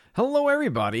Hello,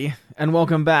 everybody, and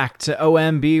welcome back to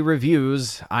OMB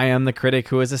Reviews. I am the critic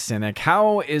who is a cynic.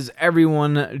 How is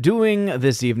everyone doing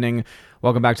this evening?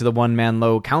 Welcome back to the One Man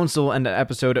Low Council and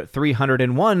episode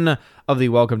 301 of the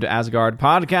Welcome to Asgard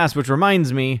podcast, which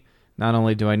reminds me, not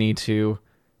only do I need to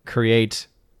create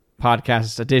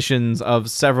podcast editions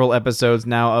of several episodes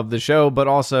now of the show, but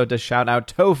also to shout out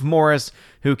Toph Morris,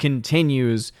 who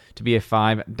continues to be a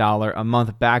 $5 a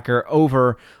month backer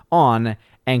over on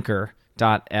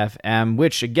Anchor.fm,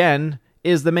 which again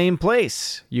is the main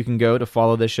place you can go to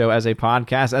follow this show as a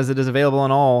podcast, as it is available on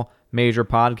all major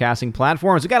podcasting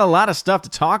platforms. We got a lot of stuff to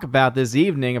talk about this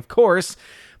evening. Of course,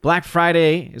 Black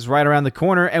Friday is right around the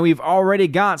corner, and we've already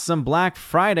got some Black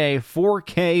Friday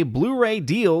 4K Blu-ray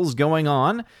deals going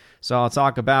on. So I'll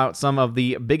talk about some of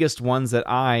the biggest ones that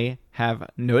I have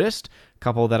noticed, a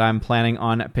couple that I'm planning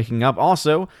on picking up.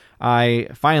 Also, I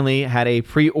finally had a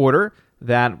pre-order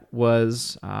that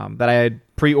I had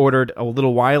pre-ordered a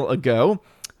little while ago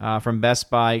from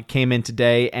Best Buy. Came in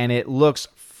today, and it looks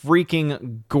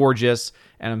freaking gorgeous,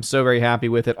 and I'm so very happy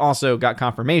with it. Also got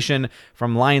confirmation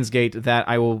from Lionsgate that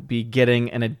I will be getting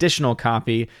an additional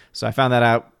copy, so I found that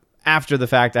out after the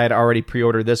fact. I had already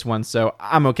pre-ordered this one, so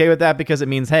I'm okay with that because it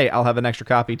means, hey, I'll have an extra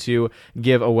copy to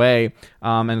give away,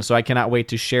 and so I cannot wait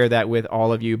to share that with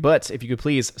all of you. But if you could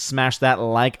please smash that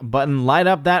like button, light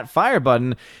up that fire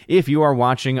button if you are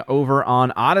watching over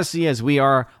on Odyssey, as we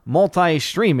are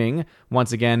multi-streaming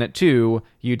once again to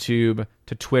YouTube,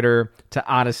 to Twitter, to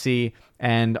Odyssey,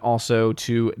 and also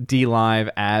to DLive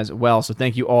as well. So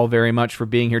thank you all very much for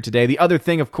being here today. The other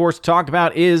thing, of course, to talk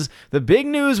about is the big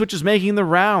news which is making the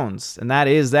rounds, and that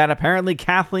is that apparently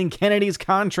Kathleen Kennedy's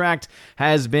contract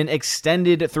has been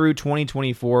extended through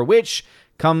 2024, which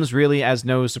comes really as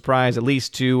no surprise, at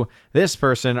least to this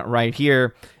person right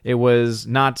here. It was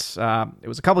a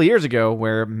couple of years ago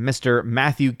where Mr.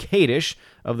 Matthew Kadish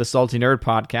of the Salty Nerd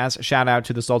Podcast, shout out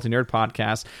to the Salty Nerd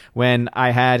Podcast, when I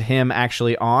had him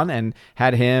actually on, and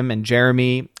had him and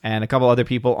Jeremy and a couple other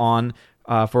people on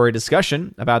for a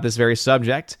discussion about this very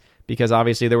subject, because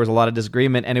obviously there was a lot of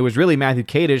disagreement, and it was really Matthew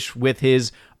Kadish with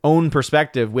his own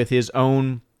perspective, with his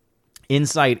own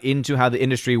insight into how the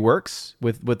industry works,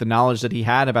 with the knowledge that he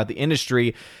had about the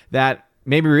industry, that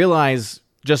made me realize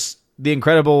just the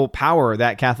incredible power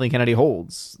that Kathleen Kennedy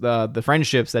holds, the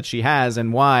friendships that she has,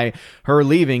 and why her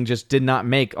leaving just did not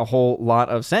make a whole lot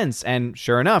of sense. And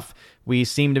sure enough, we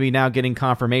seem to be now getting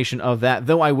confirmation of that,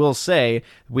 though I will say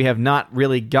we have not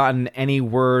really gotten any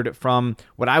word from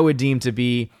what I would deem to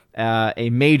be a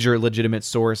major legitimate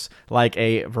source like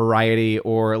a Variety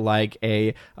or like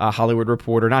a Hollywood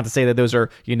Reporter. Not to say that those are,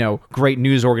 great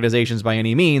news organizations by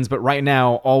any means, but right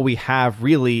now all we have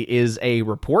really is a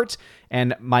report.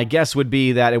 And my guess would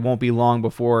be that it won't be long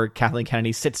before Kathleen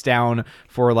Kennedy sits down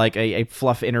for like a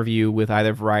fluff interview with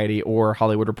either Variety or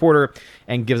Hollywood Reporter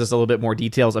and gives us a little bit more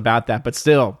details about that. But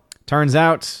still, turns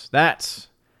out that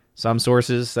some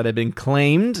sources that have been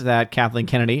claimed that Kathleen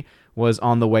Kennedy was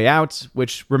on the way out,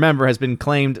 which, remember, has been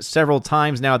claimed several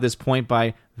times now at this point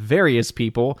by various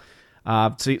people.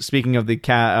 Speaking of the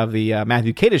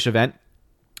Matthew Kadish event,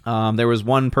 there was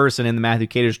one person in the Matthew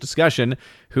Kadish discussion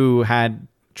who had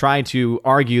tried to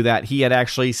argue that he had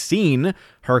actually seen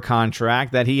her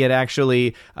contract, that he had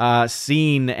actually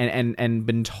seen and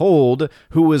been told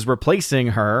who was replacing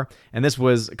her, and this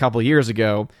was a couple of years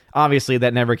ago. Obviously,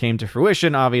 that never came to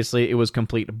fruition. Obviously, it was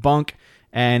complete bunk,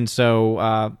 and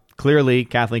so clearly,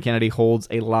 Kathleen Kennedy holds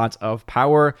a lot of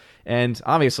power, and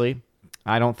obviously,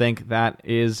 I don't think that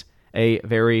is a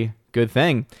very good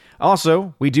thing.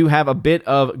 Also, we do have a bit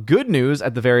of good news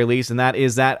at the very least, and that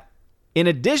is that in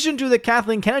addition to the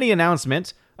Kathleen Kennedy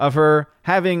announcement of her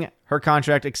having her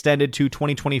contract extended to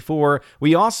 2024,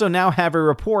 we also now have a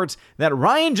report that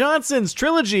Rian Johnson's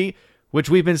trilogy, which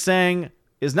we've been saying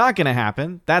is not going to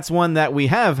happen, that's one that we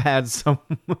have had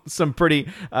some pretty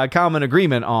common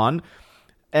agreement on.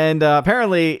 And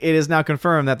apparently it is now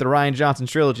confirmed that the Rian Johnson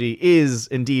trilogy is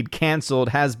indeed canceled,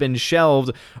 has been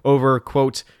shelved over,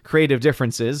 quote, creative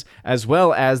differences, as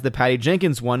well as the Patty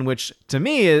Jenkins one, which to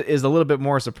me is a little bit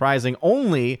more surprising,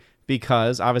 only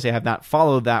because obviously I have not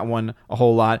followed that one a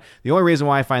whole lot. The only reason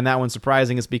why I find that one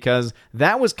surprising is because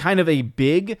that was kind of a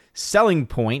big selling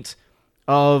point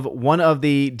of one of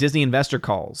the Disney investor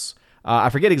calls.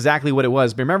 I forget exactly what it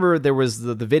was, but remember there was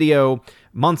the video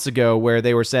months ago where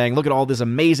they were saying, look at all this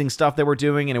amazing stuff that we're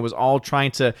doing, and it was all trying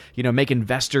to, make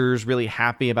investors really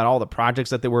happy about all the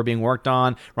projects that they were being worked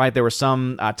on, right? There were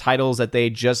some titles that they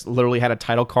just literally had a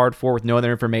title card for with no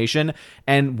other information,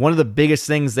 and one of the biggest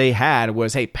things they had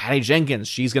was, hey, Patty Jenkins,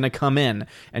 she's going to come in,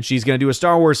 and she's going to do a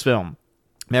Star Wars film.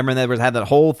 Remember, there had that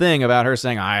whole thing about her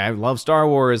saying, I love Star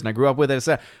Wars and I grew up with it.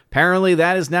 So apparently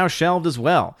that is now shelved as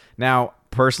well. Now,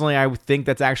 personally, I think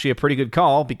that's actually a pretty good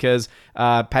call because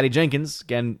Patty Jenkins,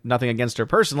 again, nothing against her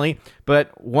personally,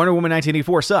 but Wonder Woman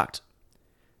 1984 sucked.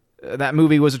 That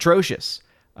movie was atrocious.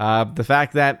 The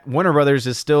fact that Warner Brothers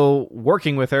is still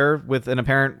working with her with an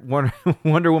apparent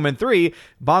Wonder Woman 3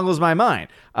 boggles my mind.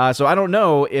 So I don't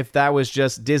know if that was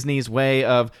just Disney's way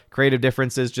of creative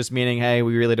differences, just meaning, hey,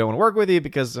 we really don't want to work with you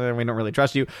because we don't really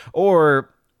trust you,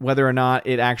 or whether or not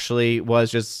it actually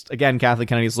was just, again, Kathleen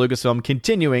Kennedy's Lucasfilm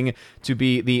continuing to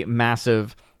be the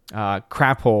massive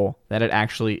crap hole that it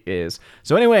actually is.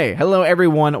 So anyway, hello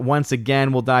everyone. Once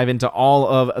again, we'll dive into all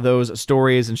of those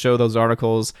stories and show those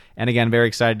articles. And again, very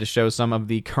excited to show some of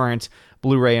the current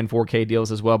Blu-ray and 4K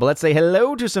deals as well. But let's say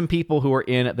hello to some people who are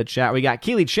in the chat. We got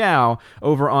Keely Chow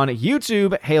over on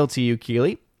YouTube. Hail to you,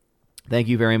 Keely. Thank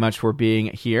you very much for being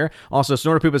here. Also,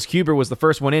 Snortopoopas Cuber was the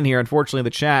first one in here. Unfortunately, the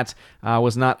chat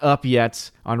was not up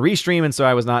yet on Restream, and so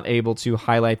I was not able to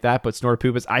highlight that. But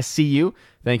Snortopoopas, I see you.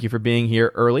 Thank you for being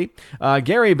here early.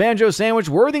 Gary Banjo Sandwich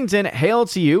Worthington, hail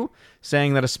to you,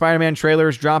 saying that a Spider-Man trailer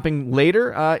is dropping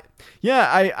later. I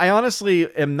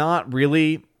honestly am not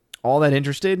really all that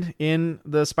interested in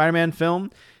the Spider-Man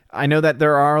film. I know that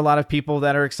there are a lot of people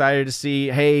that are excited to see,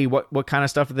 hey, what kind of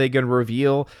stuff are they going to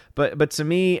reveal? But to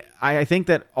me, I think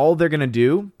that all they're going to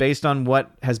do, based on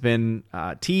what has been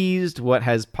teased, what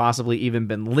has possibly even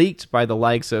been leaked by the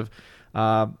likes of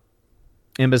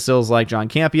imbeciles like John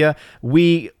Campea,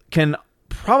 we can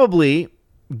probably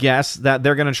guess that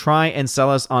they're going to try and sell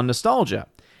us on nostalgia.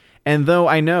 And though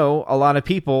I know a lot of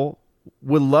people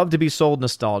would love to be sold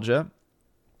nostalgia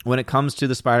when it comes to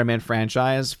the Spider-Man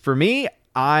franchise, for me,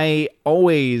 I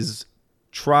always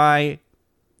try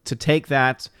to take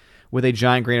that with a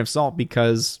giant grain of salt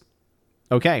because,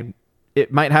 okay,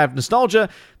 it might have nostalgia,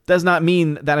 does not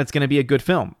mean that it's going to be a good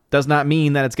film. Does not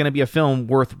mean that it's going to be a film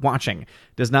worth watching.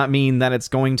 Does not mean that it's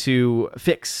going to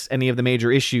fix any of the major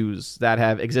issues that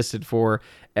have existed for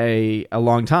a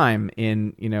long time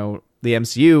in, the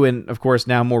MCU, and of course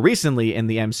now more recently in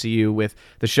the MCU with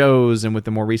the shows and with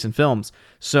the more recent films.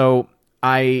 So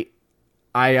I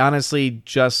honestly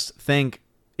just think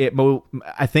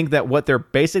I think that what they're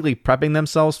basically prepping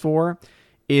themselves for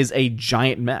is a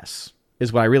giant mess,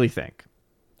 is what I really think.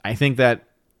 I think that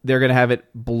they're going to have it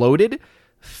bloated,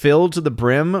 filled to the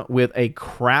brim with a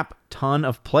crap ton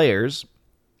of players,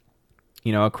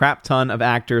 a crap ton of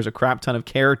actors, a crap ton of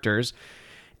characters,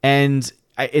 and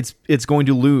it's going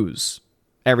to lose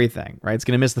everything, right? It's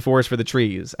going to miss the forest for the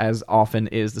trees, as often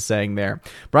is the saying there.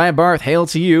 Brian Barth, hail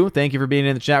to you. Thank you for being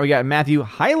in the chat. We got Matthew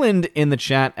Highland in the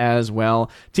chat as well.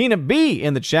 Tina B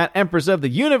in the chat. Empress of the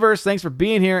Universe, thanks for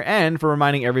being here and for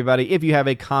reminding everybody, if you have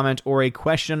a comment or a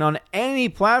question on any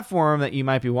platform that you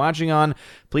might be watching on,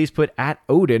 please put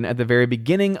 @Odin at the very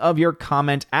beginning of your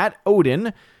comment.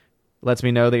 @Odin lets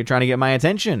me know that you're trying to get my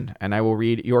attention, and I will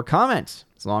read your comment,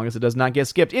 as long as it does not get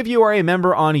skipped. If you are a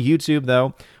member on YouTube,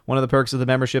 though, one of the perks of the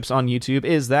memberships on YouTube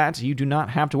is that you do not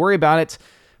have to worry about it.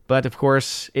 But, of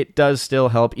course, it does still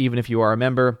help, even if you are a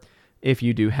member, if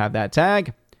you do have that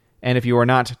tag. And if you are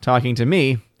not talking to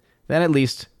me, then at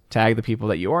least tag the people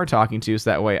that you are talking to,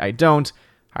 so that way I don't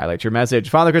highlight your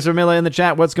message. Father Christopher Miller in the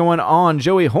chat, what's going on?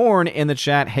 Joey Horn in the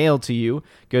chat, hail to you.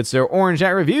 Good sir. Orange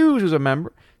Hat Reviews, who's a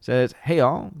member, says, hey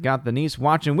all, got the niece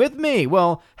watching with me.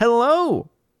 Well, hello.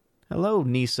 Hello,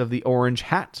 niece of the orange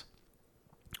hat.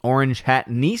 Orange hat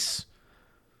niece?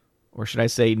 Or should I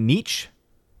say niche?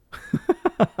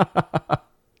 If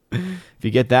you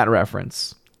get that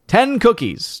reference. 10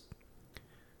 cookies.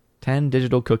 10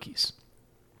 digital cookies.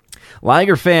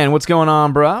 Liger fan, what's going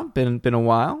on, bruh? Been a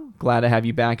while. Glad to have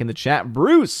you back in the chat.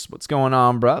 Bruce, what's going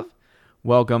on, bruv?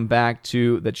 Welcome back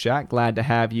to the chat. Glad to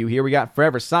have you here. We got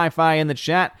Forever Sci-Fi in the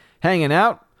chat, hanging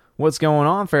out. What's going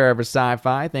on, Forever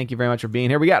Sci-Fi? Thank you very much for being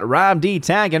here. We got Rob D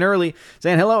tagging early,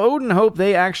 saying, hello, Odin. Hope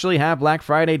they actually have Black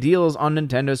Friday deals on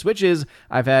Nintendo Switches.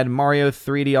 I've had Mario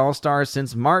 3D All-Stars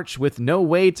since March with no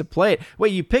way to play it.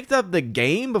 Wait, you picked up the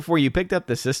game before you picked up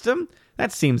the system?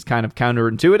 That seems kind of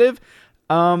counterintuitive.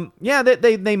 Yeah,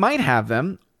 they might have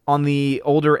them on the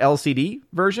older LCD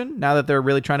version, now that they're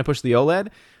really trying to push the OLED.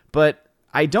 But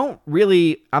I'm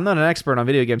not an expert on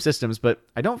video game systems, but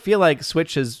I don't feel like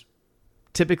Switch has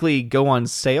typically go on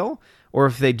sale, or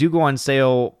if they do go on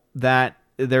sale, that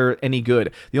they're any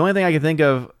good. The only thing I can think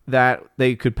of that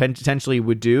they could potentially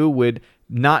would do would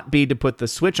not be to put the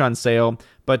Switch on sale,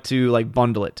 but to like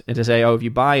bundle it and to say, oh, if you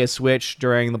buy a Switch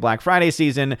during the Black Friday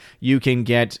season, you can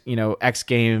get, X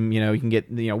game, you can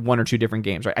get, one or two different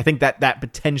games, right? I think that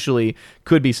potentially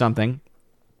could be something.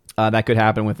 that could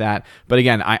happen with that. But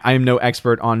again, I am no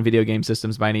expert on video game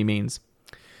systems by any means.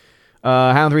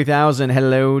 Hound 3000,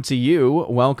 hello to you.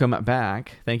 Welcome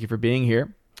back. Thank you for being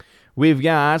here. We've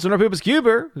got Sonor Pupus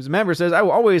Cuber, who's a member, says, I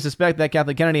will always suspect that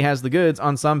Kathleen Kennedy has the goods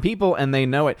on some people, and they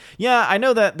know it. Yeah, I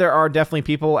know that there are definitely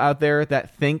people out there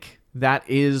that think that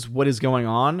is what is going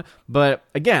on. But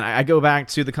again, I go back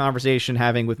to the conversation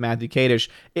having with Matthew Kadish.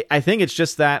 I think it's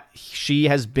just that she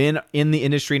has been in the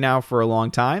industry now for a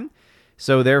long time.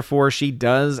 So therefore, she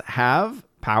does have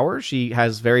power. She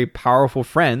has very powerful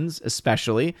friends,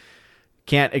 especially.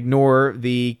 Can't ignore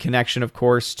the connection, of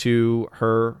course, to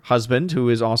her husband, who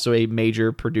is also a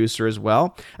major producer as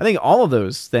well. I think all of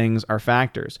those things are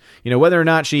factors. Whether or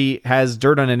not she has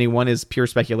dirt on anyone is pure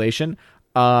speculation.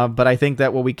 But I think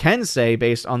that what we can say,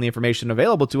 based on the information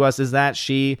available to us, is that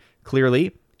she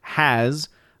clearly has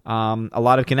a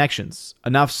lot of connections.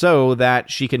 Enough so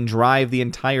that she can drive the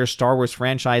entire Star Wars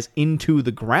franchise into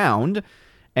the ground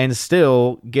and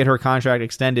still get her contract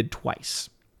extended twice.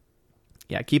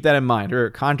 Yeah, keep that in mind. Her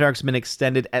contract's been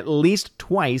extended at least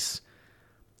twice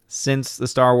since the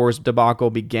Star Wars debacle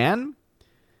began.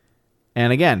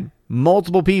 And again,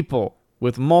 multiple people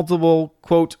with multiple,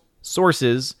 quote,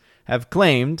 sources have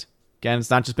claimed, again, it's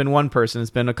not just been one person, it's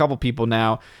been a couple people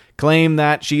now, claim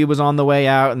that she was on the way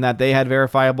out and that they had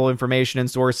verifiable information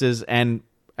and sources. And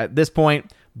at this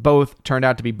point, both turned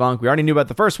out to be bunk. We already knew about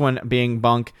the first one being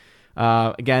bunk.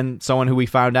 Again, someone who we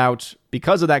found out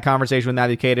because of that conversation with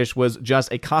Matthew Kadish was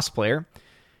just a cosplayer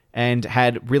and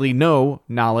had really no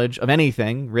knowledge of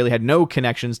anything, really had no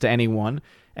connections to anyone,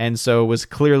 and so was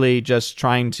clearly just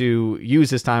trying to use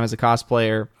his time as a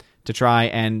cosplayer to try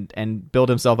and build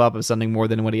himself up as something more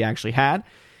than what he actually had.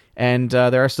 And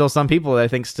there are still some people that I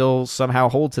think still somehow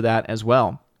hold to that as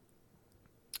well.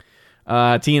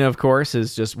 Tina, of course,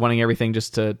 is just wanting everything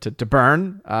just to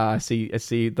burn. I see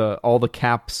all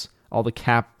the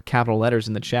capital letters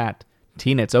in the chat.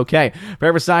 Tina, it's okay.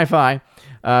 Forever Sci-Fi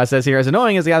says here, as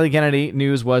annoying as the Kathleen Kennedy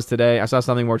news was today, I saw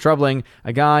something more troubling.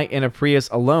 A guy in a Prius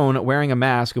alone wearing a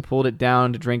mask who pulled it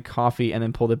down to drink coffee and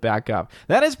then pulled it back up.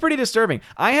 That is pretty disturbing.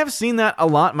 I have seen that a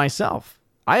lot myself.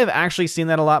 I have actually seen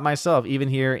that a lot myself, even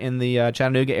here in the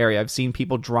Chattanooga area. I've seen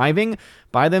people driving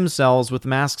by themselves with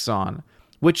masks on,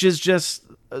 which is just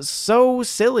so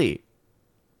silly.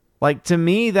 Like, to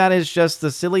me, that is just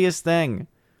the silliest thing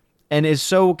and is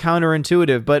so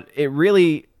counterintuitive, but it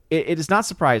is not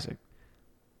surprising.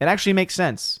 It actually makes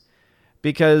sense,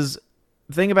 because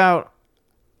think about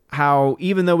how,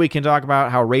 even though we can talk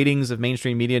about how ratings of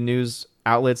mainstream media news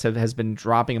outlets has been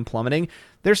dropping and plummeting,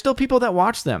 there's still people that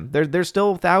watch them. There's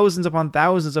still thousands upon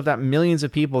thousands, if not millions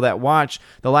of people that watch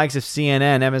the likes of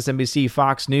CNN, MSNBC,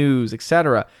 Fox News,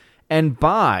 etc., and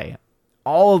buy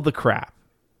all of the crap,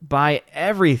 buy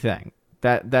everything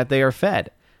that they are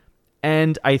fed.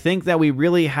 And I think that we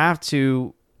really have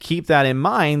to keep that in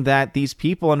mind, that these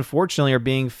people, unfortunately, are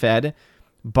being fed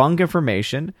bunk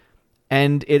information,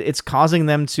 and it's causing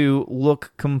them to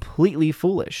look completely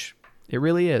foolish. It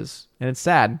really is. And it's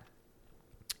sad.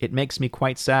 It makes me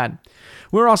quite sad.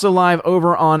 We're also live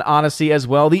over on Odyssey as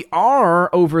well. The R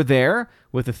over there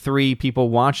with the 3 people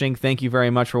watching. Thank you very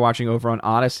much for watching over on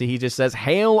Odyssey. He just says,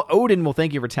 Hail Odin. Well,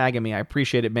 thank you for tagging me. I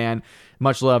appreciate it, man.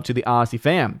 Much love to the Odyssey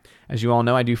fam. As you all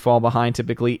know, I do fall behind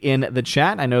typically in the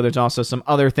chat. I know there's also some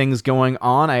other things going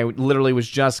on. I literally was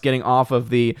just getting off of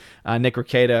the Nick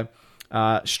Rekieta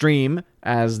stream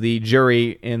as the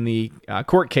jury in the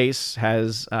court case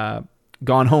has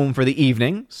gone home for the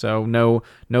evening, so no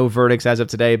verdicts as of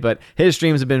today, but his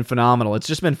streams have been phenomenal. It's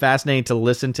just been fascinating to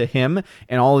listen to him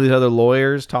and all of these other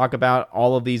lawyers talk about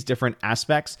all of these different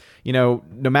aspects. No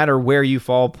matter where you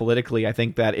fall politically, I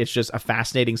think that it's just a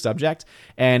fascinating subject,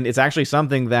 and it's actually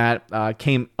something that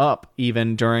came up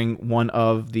even during one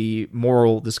of the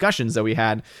moral discussions that we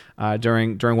had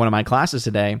during one of my classes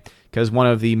today. Because one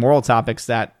of the moral topics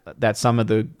that some of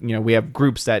the, we have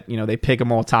groups that, they pick a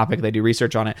moral topic, they do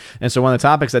research on it. And so one of the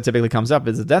topics that typically comes up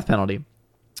is the death penalty.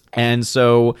 And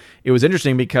so it was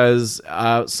interesting because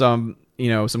some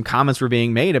comments were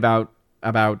being made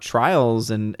about trials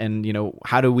and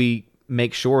how do we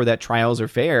make sure that trials are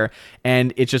fair.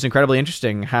 And it's just incredibly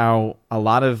interesting how a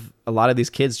lot of these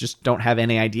kids just don't have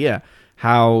any idea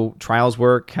how trials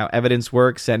work, how evidence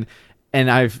works. And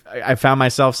I've found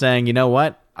myself saying, you know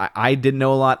what? I didn't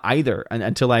know a lot either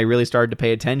until I really started to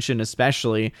pay attention,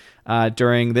 especially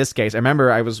during this case. I remember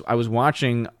I was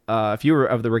watching a few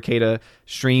of the Rekieta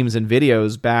streams and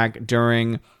videos back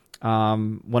during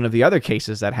one of the other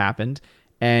cases that happened,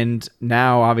 and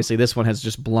now obviously this one has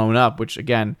just blown up. Which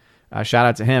again, Shout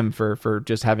out to him for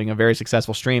just having a very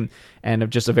successful stream and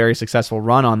just a very successful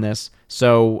run on this.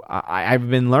 So I've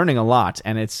been learning a lot,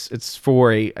 and it's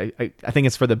for I think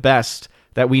it's for the best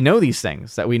that we know these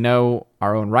things, that we know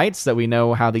our own rights, that we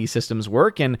know how these systems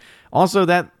work, and also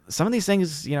that some of these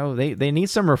things, they need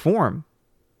some reform,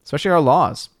 especially our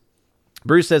laws.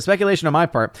 Bruce says, speculation on my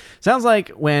part. Sounds like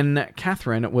when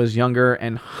Catherine was younger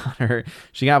and hotter,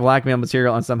 she got blackmail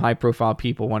material on some high-profile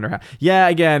people. Wonder how. Yeah,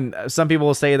 again, some people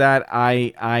will say that.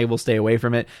 I will stay away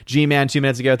from it. G-Man, 2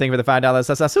 minutes ago, thank you for the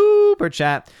 $5 super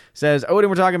chat. Says, Odin,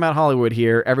 we're talking about Hollywood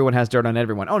here. Everyone has dirt on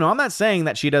everyone. Oh, no, I'm not saying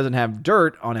that she doesn't have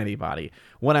dirt on anybody.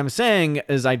 What I'm saying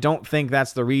is I don't think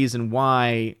that's the reason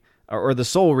why, or the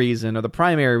sole reason, or the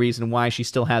primary reason why she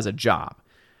still has a job.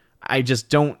 I just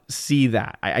don't see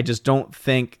that. I just don't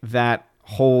think that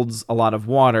holds a lot of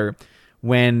water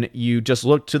when you just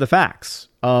look to the facts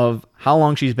of how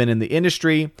long she's been in the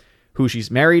industry, who she's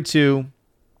married to,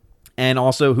 and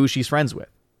also who she's friends with.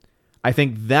 I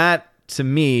think that, to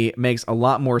me, makes a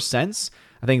lot more sense.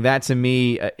 I think that, to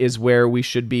me, is where we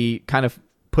should be kind of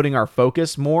putting our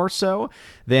focus more so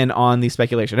than on the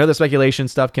speculation. I know the speculation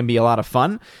stuff can be a lot of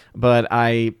fun, but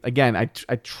I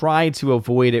try to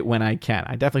avoid it when I can.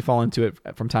 I definitely fall into it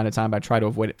from time to time, but I try to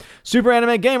avoid it. Super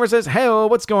Anime Gamer says, hey,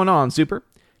 what's going on, Super?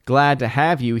 Glad to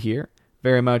have you here.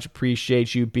 Very much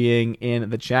appreciate you being in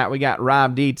the chat. We got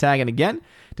Rob D tagging again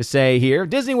to say here,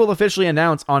 Disney will officially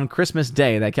announce on Christmas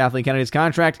Day that Kathleen Kennedy's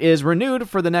contract is renewed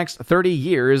for the next 30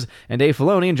 years, and Dave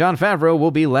Filoni and Jon Favreau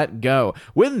will be let go.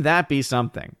 Wouldn't that be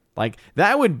something? Like,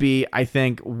 that would be, I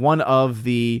think, one of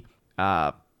the,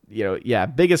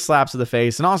 biggest slaps of the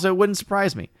face, and also it wouldn't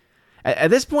surprise me. At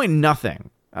this point, nothing.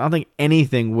 I don't think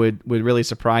anything would really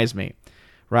surprise me,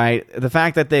 right? The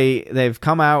fact that they've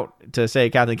come out to say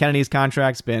Kathleen Kennedy's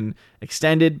contract's been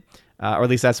extended, or at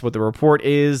least that's what the report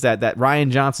is, that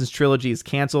Rian Johnson's trilogy is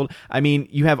canceled. I mean,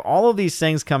 you have all of these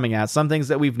things coming out, some things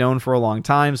that we've known for a long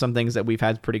time, some things that we've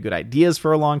had pretty good ideas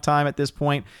for a long time at this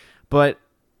point. But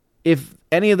if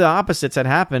any of the opposites had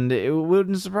happened, it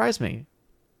wouldn't surprise me.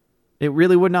 It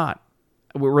really would not.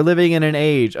 We're living in an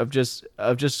age of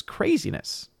just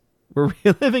craziness. We're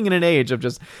living in an age of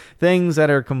just things that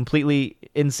are completely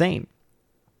insane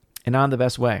and not in the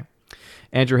best way.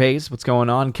 Andrew Hayes, what's going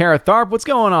on? Kara Tharp, what's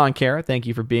going on, Kara? Thank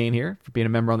you for being here, for being a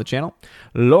member on the channel.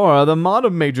 Laura, the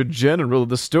modern major general of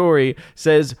the story,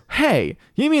 says, hey,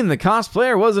 you mean the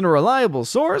cosplayer wasn't a reliable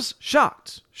source?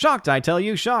 Shocked. Shocked, I tell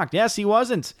you. Shocked. Yes, he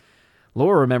wasn't.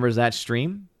 Laura remembers that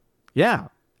stream. Yeah,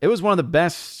 it was one of the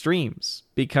best streams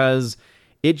because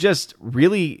it just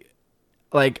really,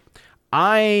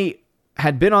 I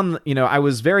had been on, I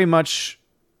was very much...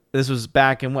 This was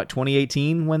back in,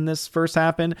 2018 when this first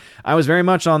happened. I was very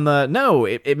much on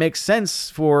it makes sense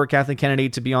for Kathleen Kennedy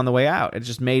to be on the way out. It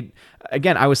just made,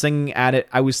 again, I was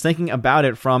thinking about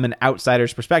it from an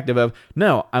outsider's perspective of,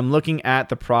 no, I'm looking at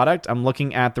the product. I'm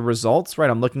looking at the results, right?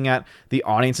 I'm looking at the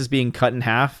audiences being cut in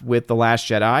half with The Last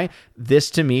Jedi.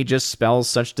 This, to me, just spells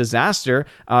such disaster.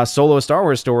 Solo, a Star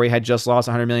Wars story, had just lost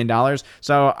 $100 million.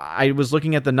 So I was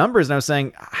looking at the numbers and I was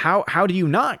saying, how do you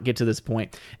not get to this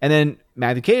point? And then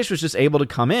Matthew Cage was just able to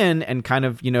come in and kind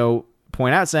of,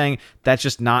 point out saying that's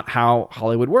just not how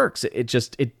Hollywood works.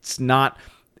 It's not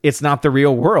the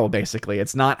real world, basically.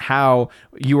 It's not how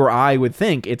you or I would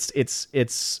think.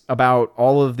 It's about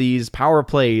all of these power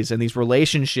plays and these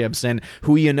relationships and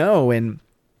who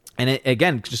and it,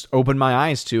 again, just opened my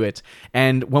eyes to it.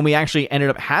 And when we actually ended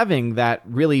up having that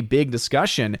really big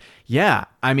discussion,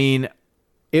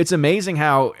 it's amazing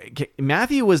how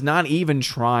Matthew was not even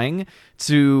trying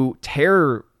to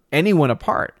tear anyone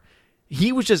apart.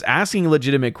 He was just asking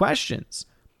legitimate questions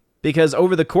because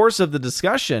over the course of the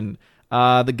discussion,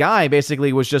 the guy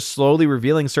basically was just slowly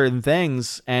revealing certain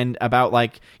things and about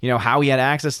how he had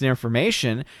access to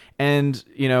information. And,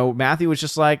 Matthew was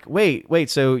just like, wait,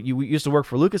 so you used to work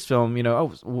for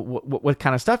Lucasfilm, what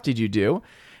kind of stuff did you do?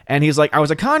 And he's like, I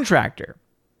was a contractor.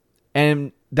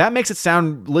 And that makes it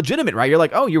sound legitimate, right? You're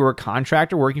like, oh, you were a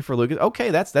contractor working for Lucas.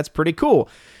 Okay, that's pretty cool.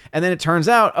 And then it turns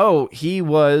out, oh, he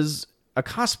was a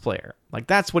cosplayer.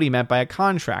 That's what he meant by a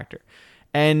contractor.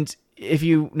 And if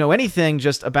you know anything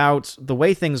just about the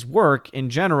way things work in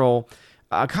general,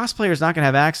 a cosplayer is not going to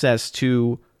have access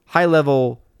to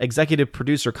high-level executive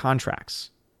producer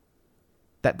contracts.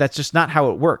 That's just not how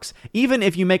it works. Even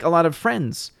if you make a lot of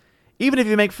friends, even if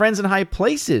you make friends in high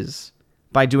places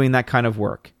by doing that kind of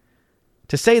work,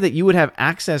 to say that you would have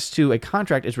access to a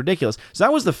contract is ridiculous. So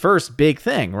that was the first big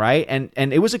thing, right? And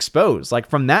it was exposed.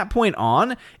 From that point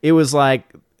on, it was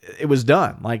it was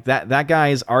done. That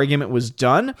guy's argument was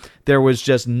done. There was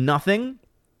just nothing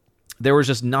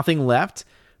left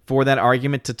for that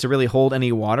argument to really hold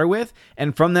any water with.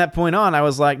 And from that point on, I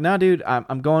was like, no, dude,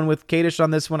 I'm going with Kadish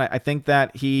on this one. I think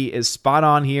that he is spot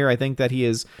on here. I think that he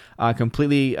is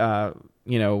completely,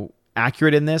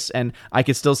 accurate in this, and I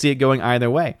could still see it going either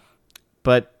way.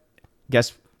 But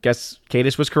guess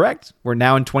Kadish was correct. We're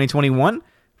now in 2021,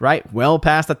 right? Well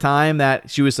past the time that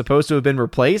she was supposed to have been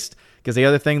replaced. Because the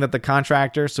other thing that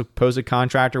the supposed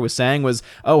contractor was saying was,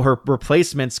 oh, her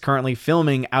replacement's currently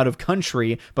filming out of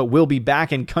country, but will be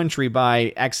back in country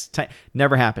by X time.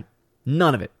 Never happened.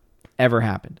 None of it ever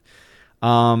happened.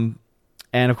 And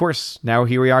of course, now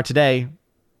here we are today,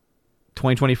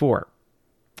 2024.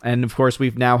 And of course,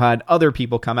 we've now had other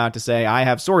people come out to say, I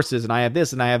have sources and I have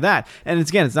this and I have that. And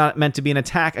it's not meant to be an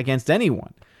attack against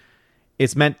anyone.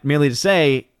 It's meant merely to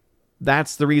say,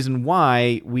 that's the reason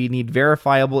why we need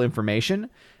verifiable information.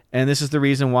 And this is the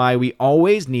reason why we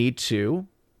always need to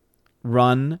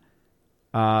run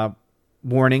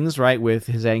warnings, right?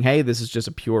 With saying, hey, this is just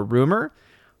a pure rumor.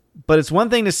 But it's one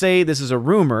thing to say this is a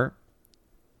rumor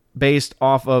based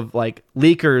off of like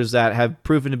leakers that have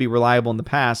proven to be reliable in the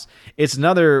past. It's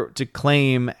another to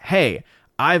claim, hey,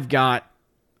 I've got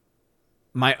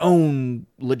my own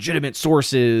legitimate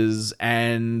sources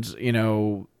and,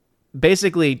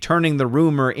 basically turning the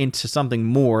rumor into something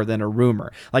more than a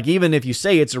rumor. Like, even if you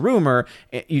say it's a rumor,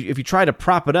 if you try to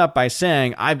prop it up by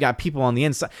saying, I've got people on the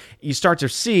inside, you start to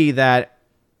see that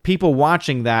people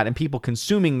watching that and people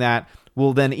consuming that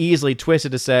will then easily twist it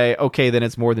to say, okay, then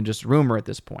it's more than just rumor at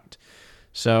this point.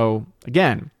 So,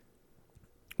 again,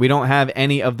 we don't have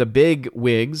any of the big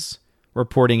wigs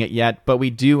reporting it yet, but we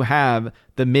do have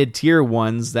the mid-tier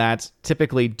ones that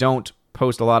typically don't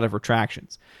post a lot of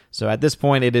retractions. So at this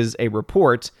point, it is a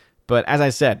report. But as I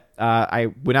said,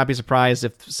 I would not be surprised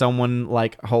if someone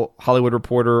like Hollywood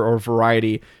Reporter or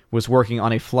Variety was working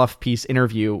on a fluff piece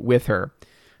interview with her.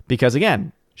 Because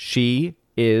again, she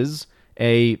is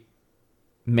a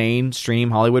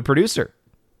mainstream Hollywood producer.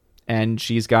 And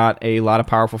she's got a lot of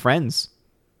powerful friends.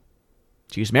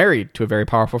 She's married to a very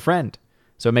powerful friend.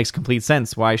 So it makes complete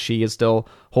sense why she is still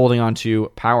holding on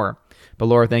to power. But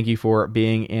Laura, thank you for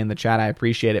being in the chat. I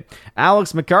appreciate it.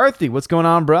 Alex McCarthy, what's going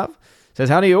on, bruv? Says,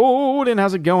 howdy, Odin.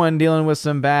 How's it going? Dealing with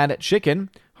some bad chicken.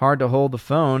 Hard to hold the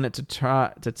phone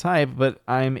to type, but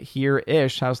I'm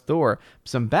here-ish. How's Thor?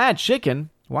 Some bad chicken?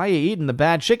 Why are you eating the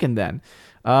bad chicken then?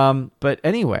 But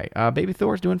anyway, baby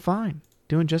Thor's doing fine.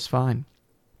 Doing just fine.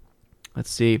 Let's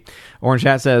see. Orange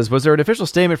Hat says, was there an official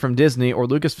statement from Disney or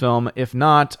Lucasfilm? If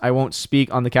not, I won't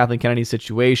speak on the Kathleen Kennedy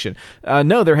situation.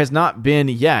 No, there has not been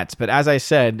yet. But as I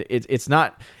said, it's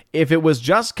not... If it was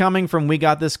just coming from We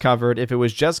Got This Covered, if it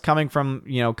was just coming from,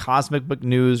 Cosmic Book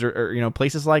News or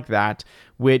places like that,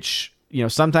 which,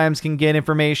 sometimes can get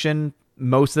information,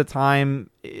 most of the time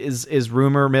is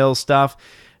rumor mill stuff,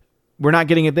 we're not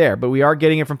getting it there. But we are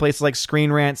getting it from places like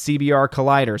Screen Rant, CBR,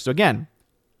 Collider. So again,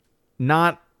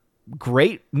 not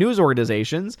great news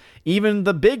organizations, even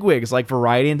the bigwigs like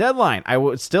Variety and Deadline. I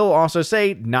would still also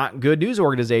say not good news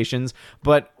organizations,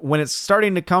 but when it's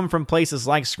starting to come from places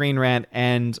like Screen Rant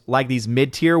and like these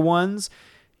mid-tier ones,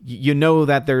 you know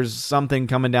that there's something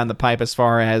coming down the pipe as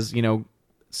far as,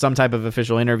 some type of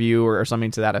official interview or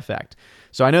something to that effect.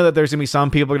 So I know that there's going to be some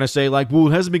people going to say like, well,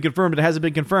 it hasn't been confirmed, but it hasn't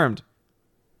been confirmed.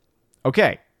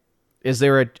 Okay. Is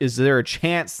there a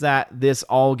chance that this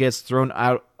all gets thrown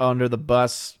out under the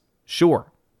bus?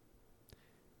 Sure.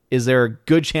 Is there a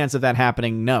good chance of that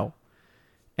happening? No.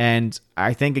 And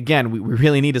I think, again, we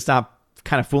really need to stop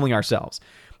kind of fooling ourselves,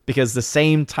 because the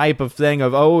same type of thing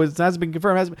of, oh, it hasn't been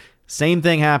confirmed, same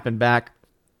thing happened back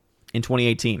in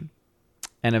 2018.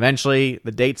 And eventually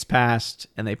the dates passed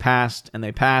and they passed and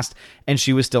they passed, and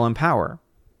she was still in power.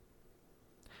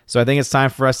 So I think it's time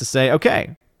for us to say,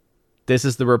 okay, this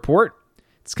is the report.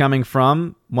 It's coming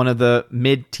from one of the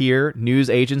mid-tier news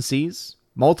agencies,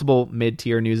 multiple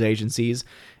mid-tier news agencies,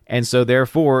 and so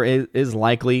therefore it is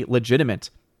likely legitimate.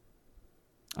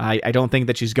 I don't think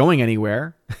that she's going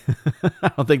anywhere.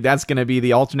 I don't think that's going to be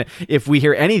the alternate. If we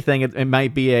hear anything, it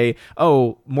might be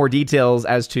more details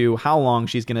as to how long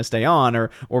she's going to stay on,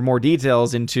 or more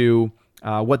details into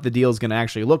what the deal is going to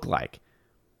actually look like.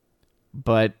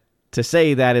 But to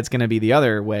say that it's going to be the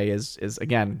other way is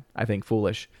again, I think,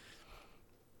 foolish.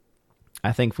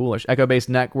 Echo-based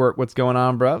network, what's going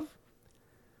on, bruv?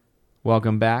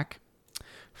 Welcome back.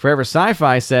 Forever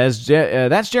Sci-Fi says,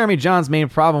 that's Jeremy John's main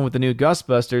problem with the new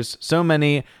Ghostbusters. So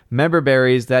many member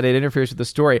berries that it interferes with the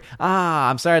story.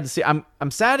 I'm sorry to see.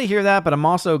 I'm sad to hear that, but I'm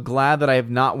also glad that I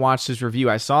have not watched his review.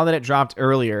 I saw that it dropped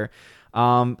earlier.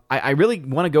 I really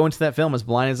want to go into that film as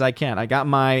blind as I can. I got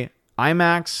my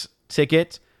IMAX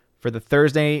ticket for the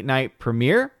Thursday night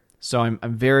premiere, so I'm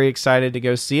very excited to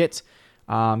go see it.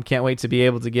 Can't wait to be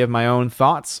able to give my own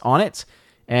thoughts on it.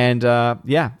 And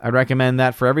yeah, I'd recommend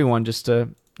that for everyone, just to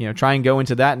try and go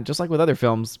into that. And just like with other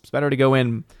films, it's better to go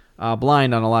in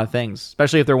blind on a lot of things,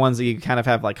 especially if they're ones that you kind of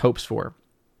have like hopes for.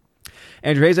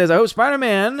 Andrew Hayes says, I hope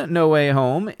Spider-Man No Way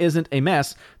Home isn't a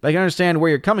mess, but I can understand where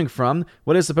you're coming from.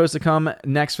 What is supposed to come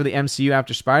next for the MCU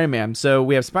after Spider-Man? So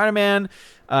we have Spider-Man.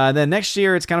 Then next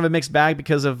year, it's kind of a mixed bag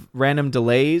because of random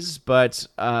delays, but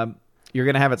you're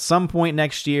going to have at some point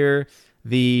next year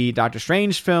the Doctor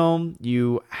Strange film.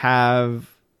 You have,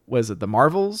 the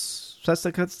Marvels set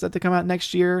to come out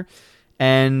next year.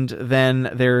 And then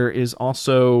there is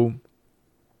also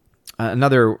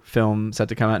another film set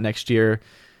to come out next year.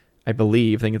 I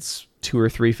think it's 2 or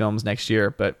 3 films next year,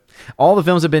 but all the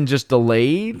films have been just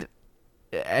delayed,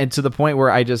 and to the point where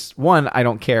I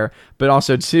don't care, but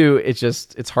also 2,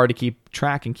 it's hard to keep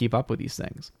track and keep up with these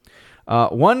things.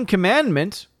 One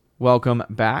Commandment, welcome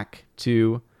back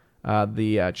to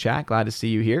the chat. Glad to see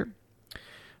you here.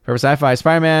 For Sci-Fi,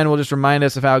 Spider-Man will just remind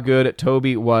us of how good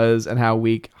Tobey was and how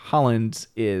weak Holland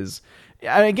is.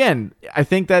 And again, I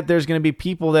think that there's going to be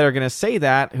people that are going to say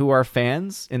that who are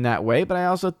fans in that way, but I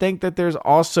also think that there's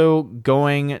also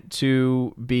going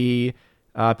to be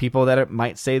people that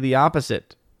might say the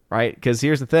opposite, right? Because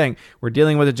here's the thing. We're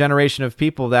dealing with a generation of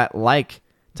people that like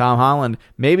Tom Holland,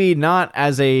 maybe not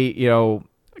as a,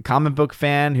 comic book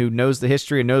fan who knows the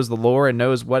history and knows the lore and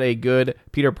knows what a good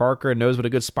Peter Parker and knows what a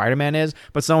good Spider-Man is,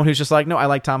 but someone who's just like, no, I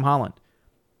like Tom Holland.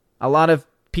 A lot of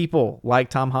people like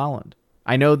Tom Holland.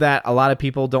 I know that a lot of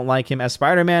people don't like him as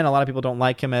Spider-Man. A lot of people don't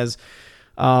like him as,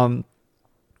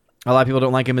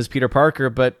 Peter Parker,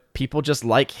 but people just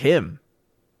like him.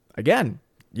 Again,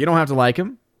 you don't have to like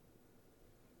him.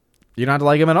 You don't have to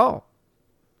like him at all.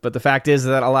 But the fact is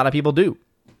that a lot of people do.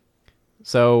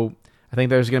 So I think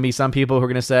there's going to be some people who are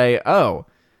going to say, oh,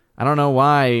 I don't know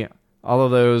why all of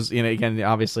those, again,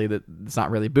 obviously that it's not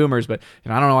really boomers, but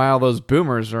I don't know why all those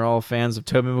boomers are all fans of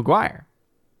Tobey Maguire.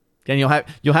 And you'll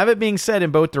have it being said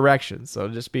in both directions, so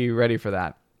just be ready for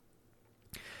that.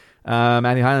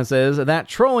 Matthew Highland says, that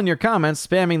troll in your comments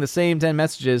spamming the same 10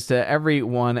 messages to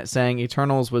everyone saying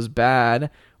Eternals was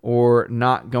bad or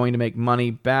not going to make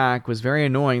money back was very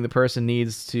annoying. The person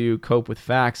needs to cope with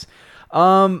facts.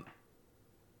 I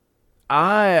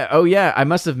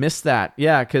must have missed that.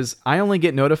 Yeah, because I only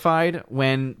get notified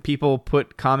when people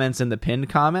put comments in the pinned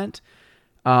comment.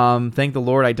 Thank the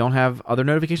Lord I don't have other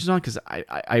notifications on, because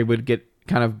I would get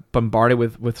kind of bombarded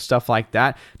with stuff like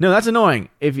that. No, that's annoying.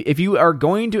 If you are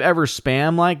going to ever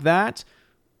spam like that,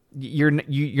 you're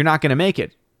not gonna make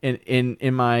it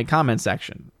in my comment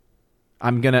section.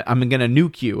 I'm gonna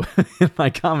nuke you in my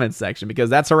comment section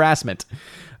because that's harassment.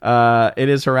 It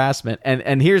is harassment.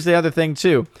 And here's the other thing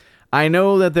too. I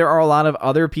know that there are a lot of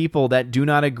other people that do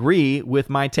not agree with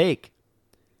my take.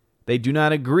 They do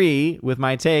not agree with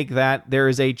my take that there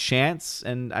is a chance,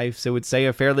 and I would say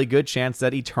a fairly good chance,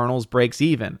 that Eternals breaks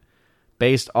even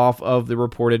based off of the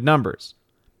reported numbers.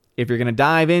 If you're going to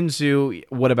dive into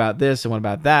what about this and what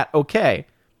about that, okay,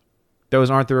 those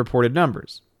aren't the reported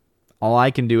numbers. All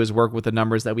I can do is work with the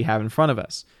numbers that we have in front of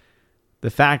us.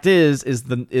 The fact is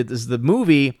the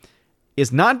movie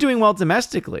is not doing well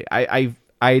domestically.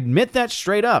 I admit that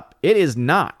straight up. It is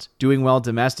not doing well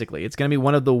domestically. It's going to be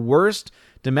one of the worst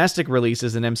domestic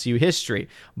releases in MCU history,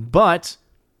 but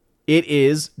it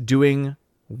is doing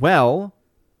well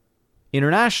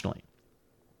internationally,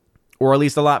 or at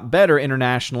least a lot better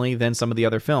internationally than some of the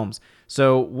other films.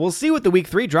 So we'll see what the week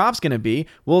 3 drop's going to be.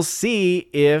 We'll see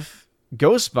if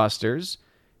Ghostbusters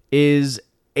is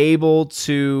able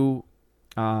to,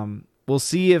 we'll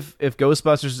see if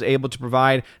Ghostbusters is able to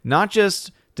provide not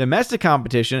just domestic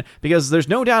competition, because there's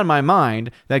no doubt in my mind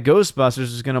that Ghostbusters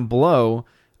is going to blow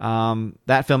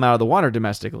that film out of the water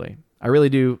domestically. I really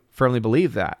do firmly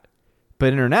believe that.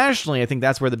 But internationally, I think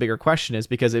that's where the bigger question is,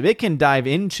 because if it can dive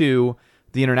into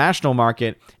the international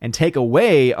market and take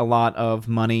away a lot of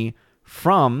money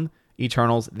from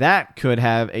Eternals, that could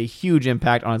have a huge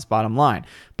impact on its bottom line.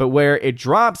 But where it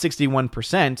dropped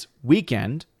 61%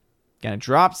 weekend, again, it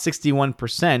dropped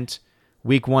 61%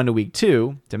 week 1 to week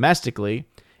 2 domestically,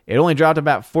 it only dropped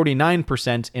about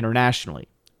 49% internationally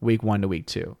week 1 to week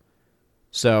 2.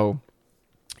 So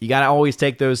you got to always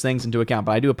take those things into account.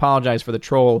 But I do apologize for the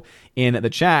troll in the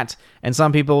chat. And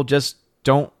some people just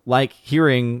don't like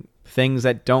hearing things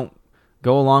that don't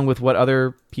go along with what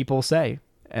other people say.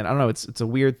 And I don't know, it's a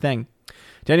weird thing.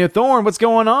 Daniel Thorne, what's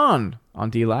going on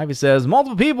DLive? He says,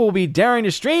 multiple people will be daring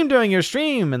to stream during your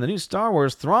stream. And the new Star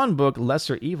Wars Thrawn book,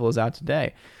 Lesser Evil, is out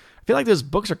today. I feel like those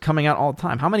books are coming out all the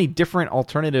time. How many different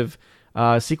alternative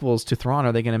sequels to Thrawn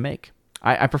are they going to make?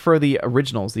 I prefer the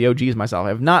originals, the OGs myself. I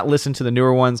have not listened to the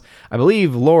newer ones. I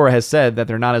believe Laura has said that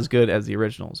they're not as good as the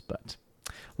originals, but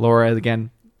Laura, again,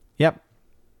 yep,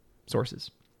 sources.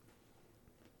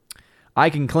 I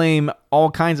can claim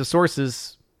all kinds of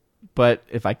sources, but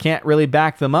if I can't really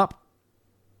back them up,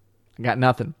 I got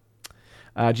nothing.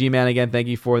 G-Man, again, thank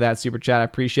you for that super chat. I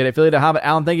appreciate it. Affiliate Hobbit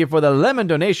Allen, thank you for the lemon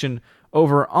donation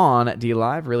over on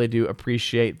D-Live. Really do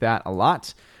appreciate that a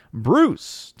lot.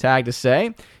 Bruce, tag to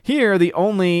say, here, the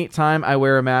only time I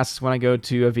wear a mask is when I go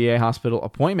to a VA hospital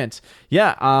appointment.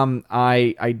 Yeah,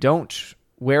 I don't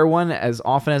wear one as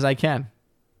often as I can.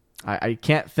 I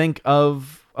can't think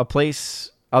of a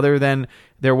place other than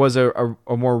there was a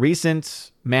more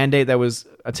recent mandate that was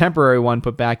a temporary one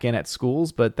put back in at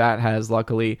schools, but that has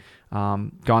luckily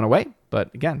gone away.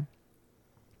 But again,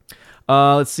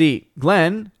 let's see.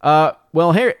 Glenn,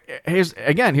 well, here's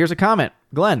a comment.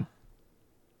 Glenn,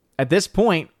 at this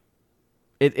point,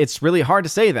 it's really hard to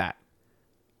say that.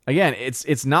 Again,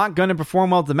 it's not going to perform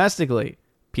well domestically.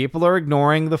 People are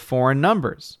ignoring the foreign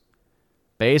numbers.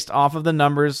 Based off of the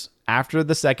numbers after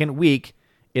the second week,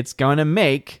 it's going to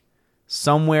make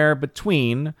somewhere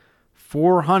between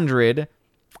 400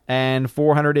 and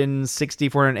 460,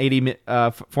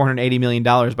 480 million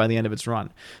dollars by the end of its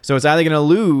run. So it's either going to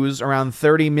lose around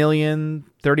 40 million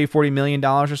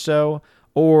dollars or so,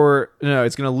 or no,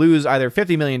 it's going to lose either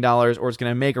 $50 million or it's going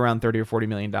to make around 30 or 40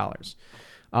 million dollars.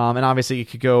 And obviously, it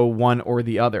could go one or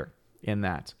the other in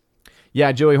that.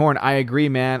 Yeah, Joey Horn, I agree,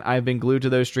 man. I've been glued to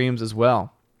those streams as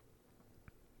well.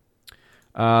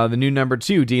 The new number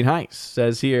 2, Dean Heiss,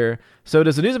 says here, so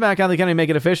does the news about Kathleen Kennedy make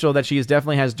it official that she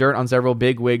definitely has dirt on several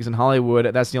big wigs in Hollywood?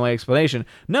 That's the only explanation.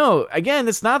 No, again,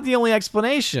 that's not the only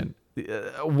explanation.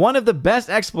 One of the best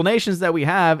explanations that we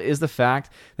have is the fact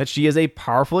that she is a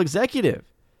powerful executive.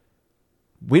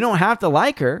 We don't have to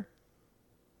like her,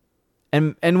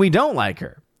 and we don't like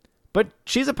her, but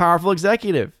she's a powerful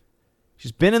executive.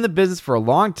 She's been in the business for a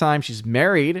long time. She's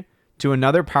married to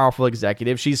another powerful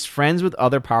executive. She's friends with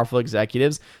other powerful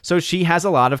executives, so she has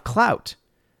a lot of clout.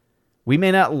 We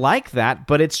may not like that,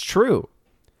 but it's true.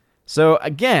 So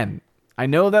again, I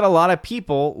know that a lot of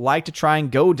people like to try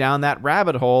and go down that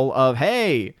rabbit hole of,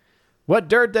 hey, what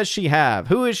dirt does she have?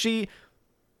 Who is she?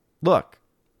 Look,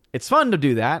 it's fun to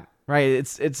do that, right?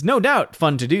 It's no doubt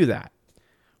fun to do that.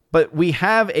 But we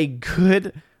have a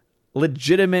good,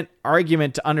 legitimate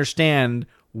argument to understand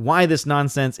why this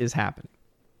nonsense is happening.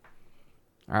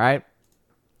 All right.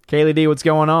 Kaylee D, what's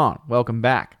going on? Welcome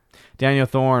back. Daniel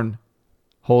Thorne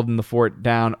holding the fort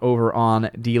down over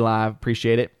on D-Live.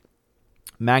 Appreciate it.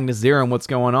 Magnus Zerum, what's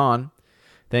going on?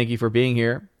 Thank you for being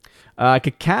here.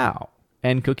 Cacao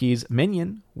and Cookies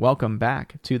Minion, welcome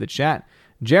back to the chat.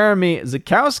 Jeremy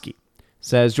Zakowski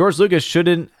says George Lucas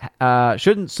shouldn't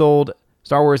sold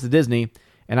Star Wars to Disney,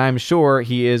 and I'm sure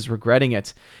he is regretting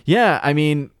it. Yeah, I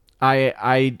mean,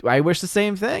 I wish the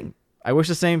same thing. I wish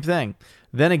the same thing.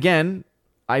 Then again,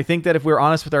 I think that if we're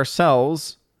honest with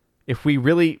ourselves, if we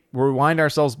really rewind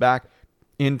ourselves back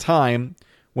in time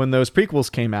when those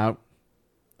prequels came out,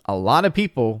 a lot of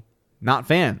people, not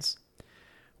fans,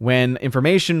 when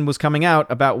information was coming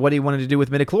out about what he wanted to do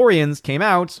with midichlorians came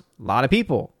out, a lot of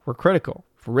people were critical,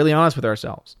 if we're really honest with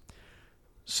ourselves.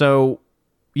 So,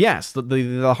 yes,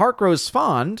 the heart grows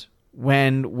fond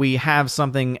when we have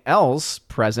something else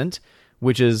present,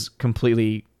 which is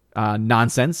completely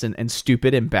nonsense and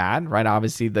stupid and bad, right?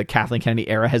 Obviously, the Kathleen Kennedy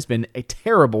era has been a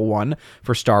terrible one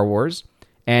for Star Wars,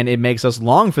 and it makes us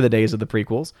long for the days of the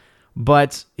prequels.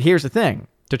 But here's the thing.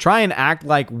 To try and act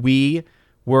like we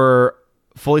were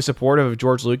fully supportive of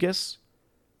George Lucas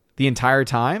the entire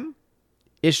time,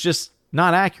 it's just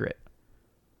not accurate.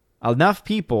 Enough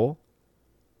people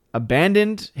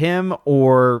abandoned him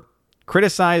or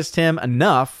criticized him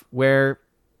enough where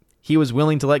he was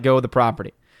willing to let go of the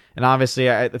property. And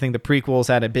obviously, I think the prequels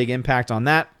had a big impact on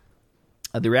that,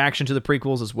 the reaction to the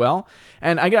prequels as well.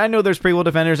 And I know there's prequel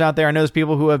defenders out there. I know there's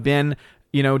people who have been,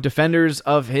 defenders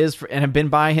of his and have been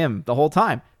by him the whole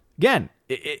time. Again,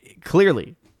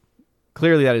 clearly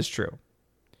that is true.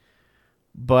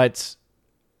 But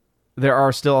there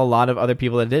are still a lot of other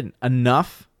people that didn't.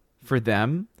 Enough for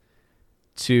them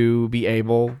to be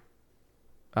able,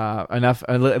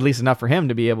 at least enough for him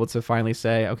to be able to finally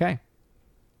say, okay,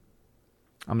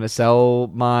 I'm going to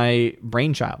sell my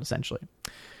brainchild, essentially.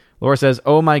 Laura says,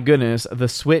 oh my goodness, the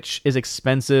Switch is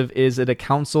expensive. Is it a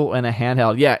console and a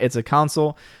handheld? Yeah, it's a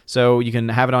console, so you can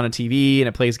have it on a TV and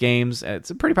it plays games. It's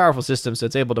a pretty powerful system, so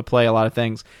it's able to play a lot of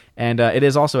things. And it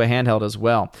is also a handheld as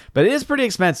well. But it is pretty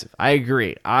expensive. I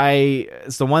agree.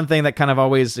 It's the one thing that kind of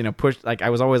always, pushed, like I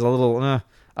was always a little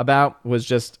about, was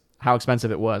just how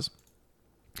expensive it was.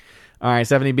 All right,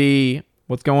 70B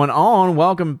What's going on?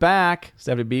 Welcome back.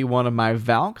 Stephanie B, one of my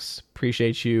Valks.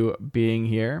 Appreciate you being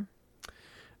here.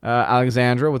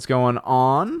 Alexandra, what's going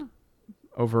on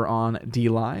over on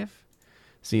D-Live?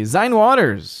 See, Zine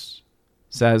Waters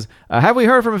says, have we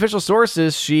heard from official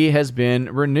sources she has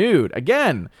been renewed?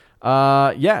 Again,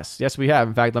 yes, we have.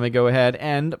 In fact, let me go ahead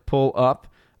and pull up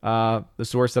the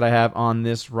source that I have on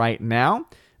this right now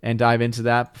and dive into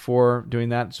that before doing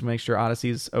that to make sure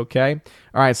Odyssey's okay.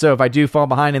 All right, so if I do fall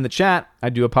behind in the chat, I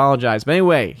do apologize. But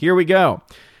anyway, here we go.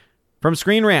 From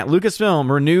Screen Rant, Lucasfilm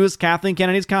renews Kathleen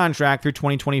Kennedy's contract through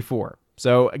 2024.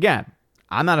 So again,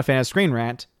 I'm not a fan of Screen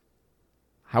Rant.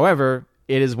 However,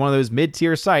 it is one of those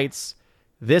mid-tier sites.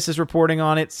 This is reporting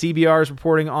on it. CBR is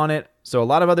reporting on it. So a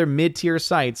lot of other mid-tier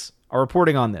sites are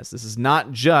reporting on this. This is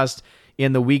not just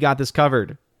in the We Got This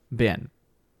Covered bin.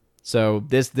 So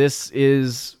this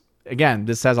is, again,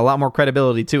 this has a lot more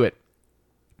credibility to it.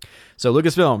 So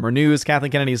Lucasfilm renews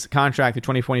Kathleen Kennedy's contract through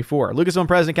 2024. Lucasfilm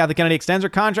president Kathleen Kennedy extends her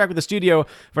contract with the studio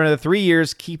for another 3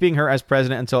 years, keeping her as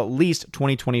president until at least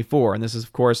 2024. And this, is,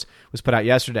 of course, was put out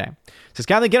yesterday. It says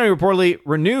Kathleen Kennedy reportedly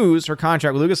renews her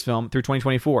contract with Lucasfilm through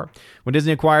 2024. When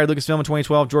Disney acquired Lucasfilm in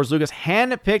 2012, George Lucas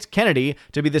handpicked Kennedy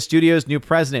to be the studio's new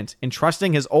president,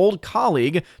 entrusting his old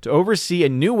colleague to oversee a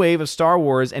new wave of Star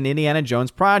Wars and Indiana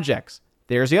Jones projects.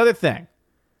 There's the other thing.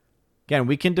 Again,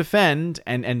 we can defend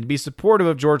and be supportive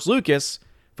of George Lucas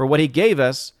for what he gave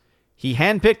us. He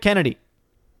handpicked Kennedy.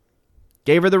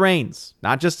 Gave her the reins.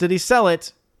 Not just did he sell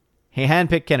it, he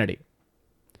handpicked Kennedy.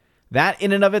 That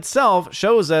in and of itself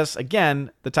shows us,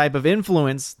 again, the type of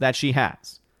influence that she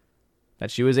has.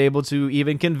 That she was able to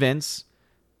even convince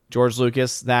George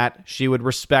Lucas that she would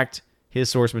respect his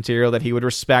source material, that he would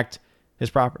respect his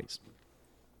properties.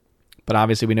 But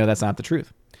obviously we know that's not the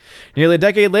truth. Nearly a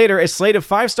decade later, a slate of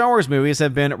 5 Star Wars movies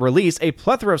have been released. A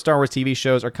plethora of Star Wars TV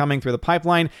shows are coming through the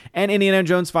pipeline, and Indiana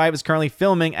Jones 5 is currently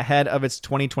filming ahead of its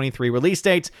 2023 release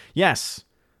date. Yes,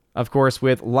 of course,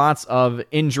 with lots of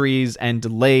injuries and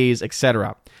delays,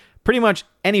 etc. Pretty much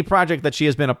any project that she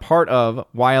has been a part of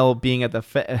while being at the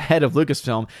head of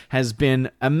Lucasfilm has been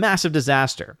a massive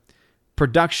disaster.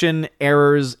 Production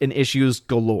errors and issues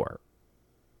galore.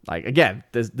 Like, again,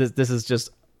 this is just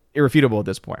irrefutable at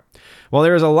this point. While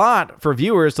there is a lot for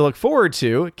viewers to look forward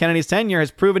to, Kennedy's tenure has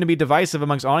proven to be divisive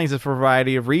amongst audiences for a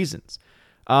variety of reasons.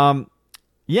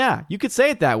 Yeah, you could say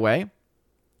it that way.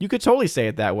 You could totally say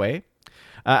it that way.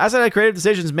 Outside of creative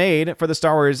decisions made for the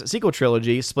Star Wars sequel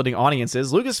trilogy splitting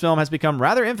audiences, Lucasfilm has become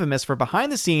rather infamous for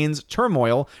behind-the-scenes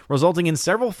turmoil, resulting in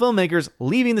several filmmakers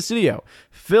leaving the studio.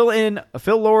 Phil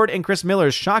Lord and Chris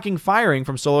Miller's shocking firing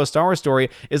from Solo: A Star Wars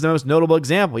Story is the most notable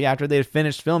example. Yeah, after they had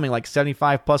finished filming like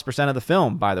 75+% of the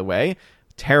film, by the way.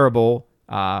 Terrible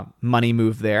money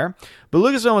move there. But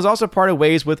Lucasfilm was also parted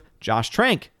ways with Josh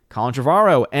Trank, Colin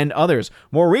Trevorrow, and others.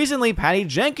 More recently, Patty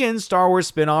Jenkins' Star Wars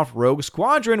spin-off Rogue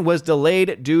Squadron was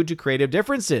delayed due to creative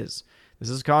differences. This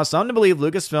has caused some to believe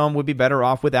Lucasfilm would be better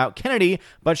off without Kennedy,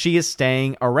 but she is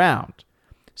staying around.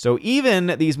 So even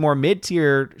these more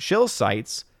mid-tier shill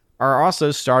sites are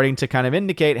also starting to kind of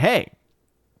indicate, hey,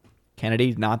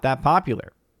 Kennedy's not that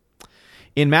popular.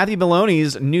 In Matthew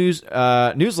Maloney's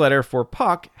newsletter for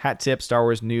Puck, Hat Tip Star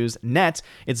Wars News Net,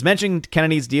 it's mentioned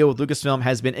Kennedy's deal with Lucasfilm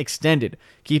has been extended,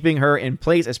 keeping her in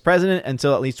place as president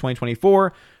until at least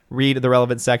 2024. Read the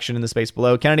relevant section in the space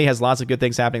below. Kennedy has lots of good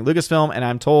things happening at Lucasfilm, and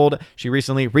I'm told she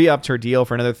recently re-upped her deal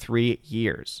for another 3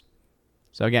 years.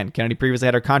 So again, Kennedy previously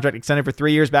had her contract extended for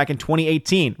 3 years back in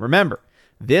 2018. Remember,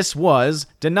 this was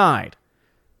denied.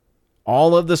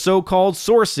 All of the so-called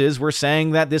sources were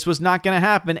saying that this was not going to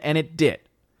happen, and it did.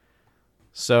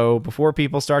 So before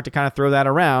people start to kind of throw that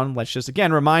around, let's just,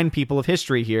 again, remind people of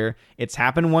history here. It's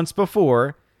happened once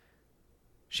before.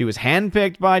 She was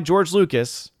handpicked by George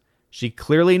Lucas. She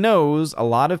clearly knows a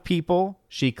lot of people.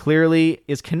 She clearly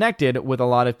is connected with a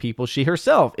lot of people. She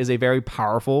herself is a very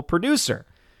powerful producer.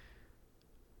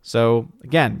 So,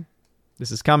 again, this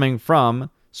is coming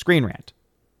from Screen Rant.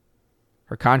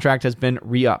 Her contract has been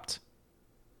re-upped.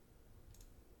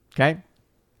 Okay?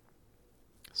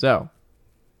 So,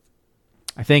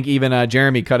 I think even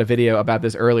Jeremy cut a video about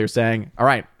this earlier saying, all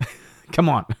right, come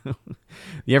on.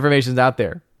 The information's out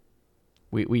there.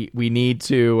 We need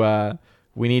to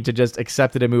just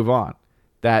accept it and move on.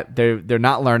 That they're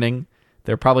not learning.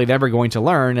 They're probably never going to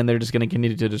learn, and they're just going to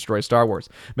continue to destroy Star Wars.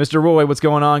 Mr. Roy, what's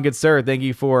going on, good sir? Thank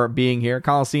you for being here.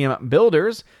 Coliseum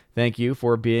Builders, thank you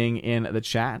for being in the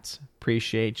chat.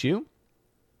 Appreciate you.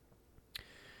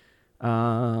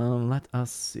 Let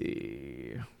us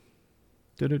see.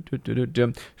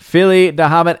 Philly the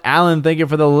Hobbit Allen, thank you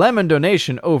for the lemon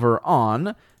donation over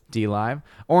on D Live.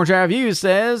 Orange Eye Reviews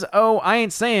says, oh, I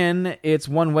ain't saying it's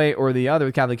one way or the other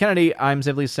with Kathleen Kennedy. I'm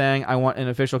simply saying I want an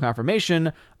official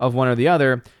confirmation of one or the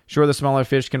other. Sure, the smaller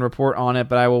fish can report on it,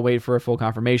 but I will wait for a full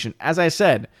confirmation. As I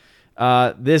said,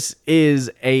 this is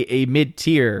a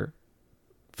mid-tier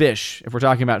fish, if we're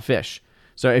talking about fish.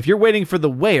 So if you're waiting for the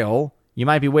whale, you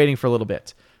might be waiting for a little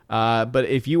bit. But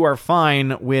if you are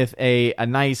fine with a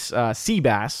nice sea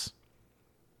bass,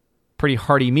 pretty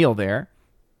hearty meal there,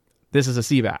 this is a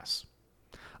sea bass.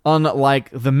 Unlike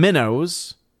the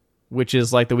minnows, which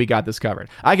is like the We Got This Covered.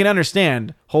 I can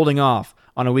understand holding off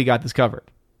on a We Got This Covered.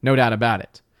 No doubt about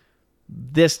it.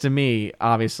 This, to me,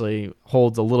 obviously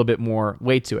holds a little bit more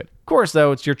weight to it. Of course,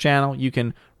 though, it's your channel. You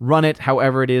can run it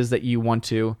however it is that you want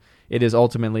to. It is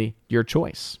ultimately your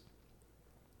choice.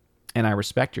 And I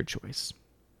respect your choice.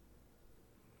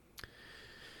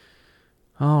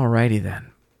 Alrighty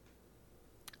then.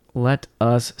 Let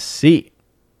us see.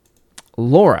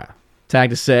 Laura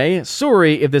tagged to say,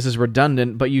 sorry if this is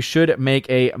redundant, but you should make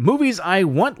a movies I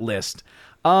want list.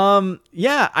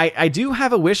 Yeah, I do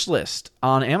have a wish list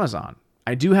on Amazon.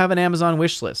 I do have an Amazon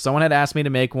wish list. Someone had asked me to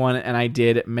make one, and I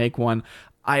did make one.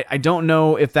 I don't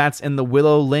know if that's in the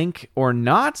Willow link or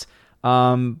not,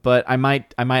 but I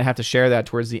might have to share that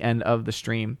towards the end of the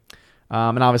stream.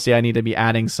 And obviously, I need to be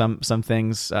adding some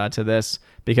things to this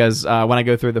because when I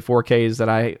go through the 4Ks that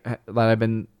I've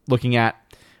been looking at,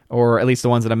 or at least the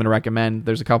ones that I'm going to recommend,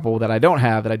 there's a couple that I don't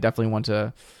have that I definitely want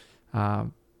to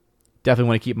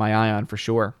keep my eye on for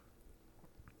sure.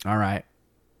 All right.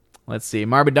 Let's see.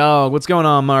 Marba Dog. What's going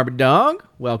on, Marba Dog?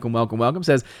 Welcome.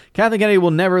 Says, Kathleen Kennedy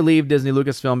will never leave Disney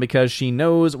Lucasfilm because she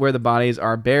knows where the bodies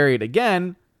are buried.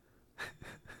 Again,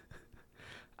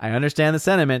 I understand the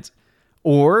sentiment.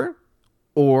 Or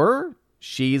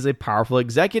she's a powerful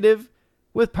executive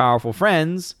with powerful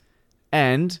friends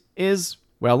and is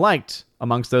well-liked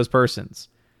amongst those persons.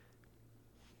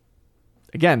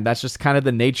 Again, that's just kind of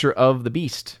the nature of the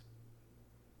beast.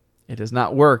 It does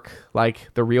not work like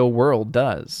the real world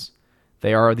does.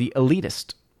 They are the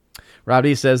elitist.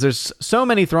 Robbie says, there's so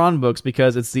many Thrawn books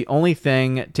because it's the only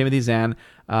thing Timothy Zahn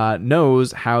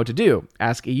knows how to do.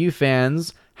 Ask EU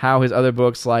fans how his other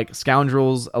books like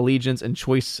Scoundrels, Allegiance, and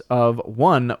Choice of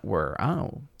One were.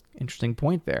 Oh, interesting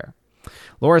point there.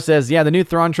 Laura says, yeah, the new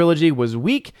Thrawn trilogy was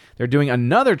weak. They're doing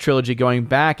another trilogy going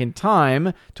back in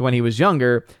time to when he was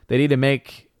younger. They need to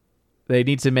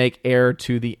make Heir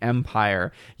to the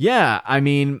Empire. Yeah, I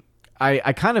mean,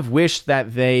 I kind of wish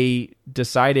that they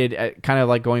decided, kind of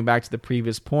like going back to the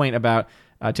previous point about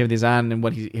Timothy Zahn and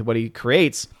what he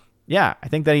creates. Yeah, I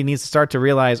think that he needs to start to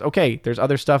realize, okay, there's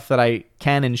other stuff that I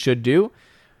can and should do,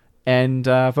 and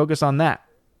focus on that.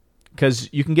 Because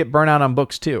you can get burnout on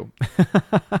books too.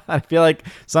 I feel like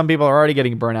some people are already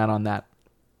getting burnout on that.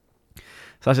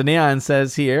 Sasha Neon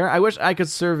says here, I wish I could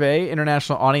survey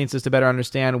international audiences to better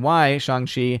understand why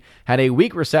Shang-Chi had a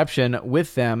weak reception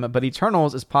with them, but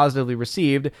Eternals is positively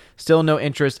received. Still no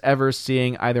interest ever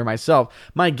seeing either myself.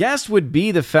 My guess would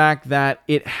be the fact that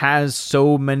it has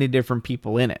so many different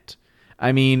people in it.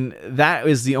 I mean, that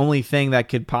is the only thing that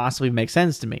could possibly make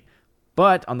sense to me.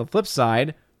 But on the flip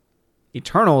side,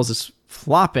 Eternals is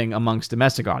flopping amongst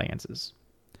domestic audiences,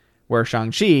 where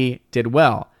Shang-Chi did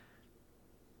well.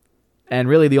 And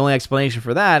really the only explanation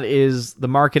for that is the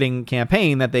marketing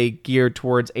campaign that they geared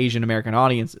towards Asian American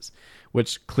audiences,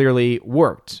 which clearly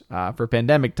worked for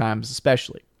pandemic times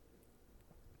especially.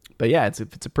 But yeah, it's a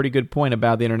pretty good point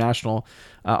about the international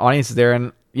audiences there.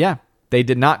 And yeah, they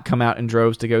did not come out in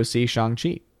droves to go see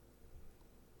Shang-Chi.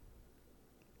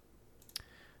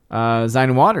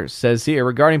 Zion Waters says here,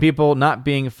 regarding people not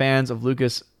being fans of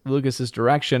Lucas's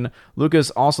direction,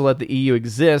 Lucas also let the EU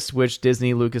exist, which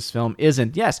Disney Lucasfilm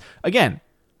isn't. Yes, again,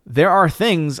 there are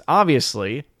things,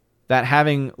 obviously, that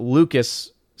having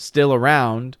Lucas still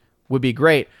around would be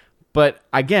great. But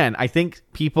again, I think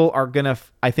people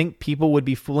would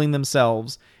be fooling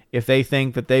themselves if they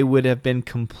think that they would have been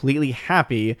completely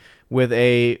happy with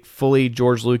a fully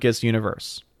George Lucas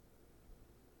universe.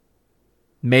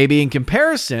 Maybe in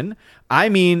comparison, I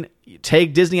mean,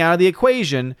 take Disney out of the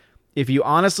equation. If you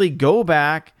honestly go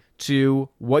back to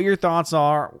what your thoughts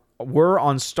were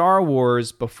on Star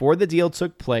Wars before the deal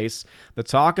took place, the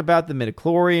talk about the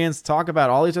midichlorians, talk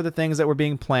about all these other things that were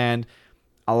being planned,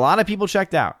 a lot of people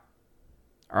checked out.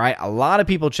 All right, a lot of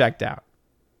people checked out.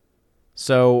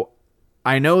 So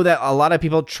I know that a lot of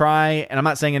people try, and I'm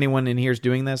not saying anyone in here is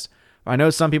doing this. I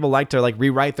know some people like to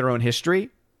rewrite their own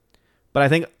history, but I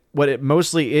think what it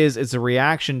mostly is a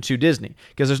reaction to Disney.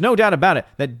 Because there's no doubt about it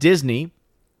that Disney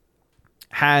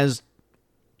has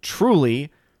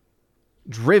truly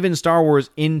driven Star Wars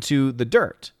into the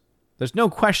dirt. There's no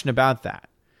question about that.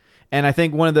 And I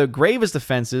think one of the gravest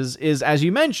offenses is, as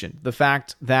you mentioned, the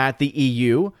fact that the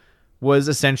EU was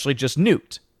essentially just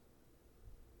nuked.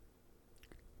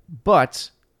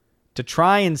 But to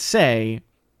try and say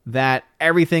that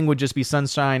everything would just be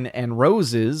sunshine and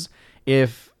roses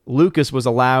if Lucas was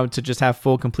allowed to just have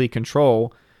full, complete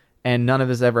control and none of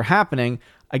this ever happening,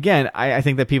 again, I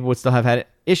think that people would still have had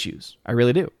issues. I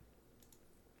really do.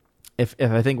 If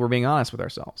I think we're being honest with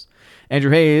ourselves.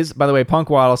 Andrew Hayes, by the way,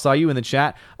 Punkwaddle, saw you in the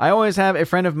chat. I always have a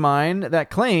friend of mine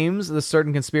that claims that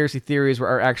certain conspiracy theories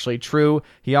are actually true.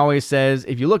 He always says,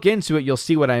 if you look into it, you'll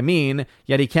see what I mean,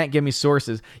 yet he can't give me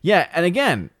sources. Yeah, and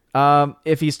again,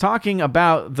 if he's talking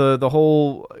about the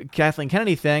whole Kathleen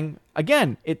Kennedy thing,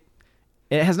 again, it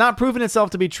has not proven itself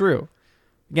to be true.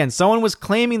 Again, someone was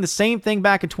claiming the same thing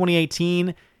back in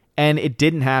 2018, and it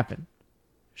didn't happen.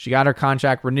 She got her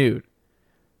contract renewed.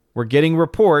 We're getting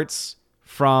reports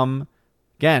from,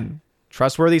 again,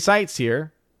 trustworthy sites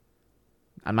here.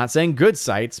 I'm not saying good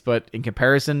sites, but in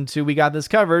comparison to We Got This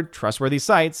Covered, trustworthy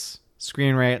sites,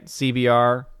 Screen Rant,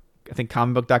 CBR, I think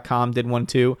comicbook.com did one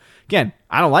too. Again,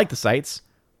 I don't like the sites,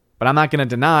 but I'm not going to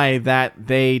deny that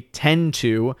they tend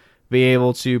to be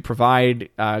able to provide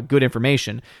good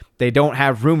information. They don't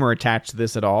have rumor attached to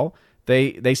this at all.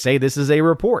 They say this is a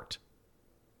report.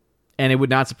 And it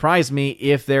would not surprise me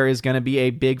if there is going to be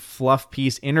a big fluff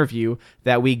piece interview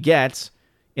that we get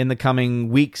in the coming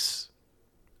weeks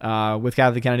with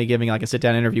Kathleen Kennedy giving like a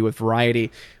sit-down interview with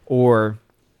Variety or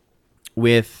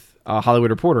with a Hollywood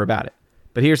Reporter about it.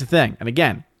 But here's the thing. And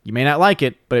again, you may not like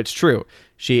it, but it's true.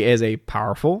 She is a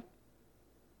powerful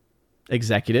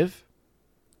executive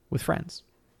with friends.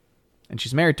 And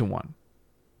she's married to one.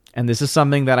 And this is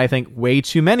something that I think way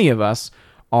too many of us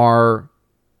are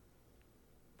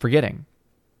forgetting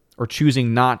or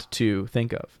choosing not to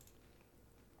think of.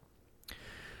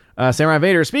 Samurai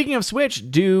Vader, speaking of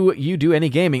Switch, do you do any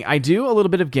gaming? I do a little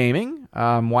bit of gaming.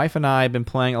 Wife and I have been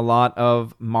playing a lot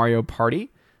of Mario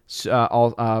Party,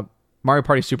 Mario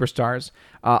Party Superstars.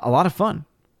 A lot of fun.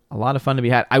 A lot of fun to be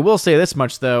had. I will say this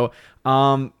much, though.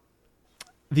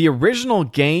 The original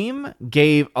game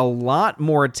gave a lot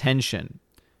more attention.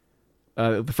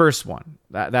 The first one.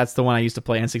 That's the one I used to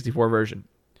play, N64 version.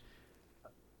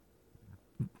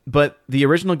 But the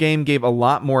original game gave a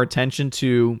lot more attention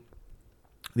to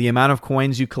the amount of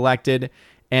coins you collected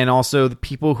and also the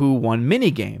people who won mini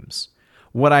games.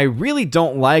 What I really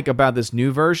don't like about this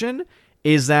new version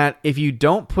is that if you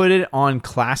don't put it on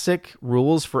classic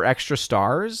rules for extra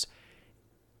stars,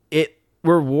 it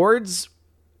rewards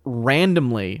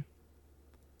randomly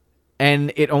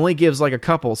and it only gives like a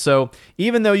couple. So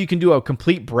even though you can do a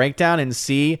complete breakdown and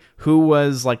see who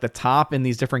was like the top in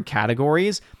these different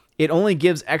categories, it only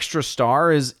gives extra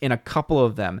stars in a couple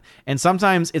of them. And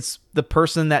sometimes it's the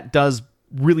person that does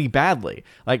really badly.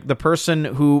 Like the person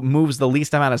who moves the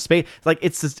least amount of space. Like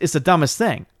it's the dumbest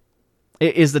thing.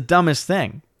 It is the dumbest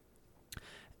thing.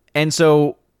 And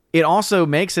so it also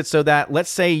makes it so that, let's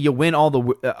say you win all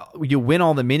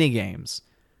the mini games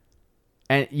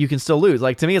and you can still lose.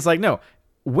 Like to me, it's like, no,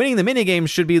 winning the mini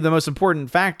games should be the most important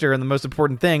factor and the most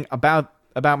important thing about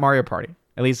Mario Party,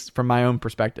 at least from my own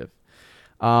perspective.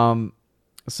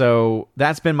 So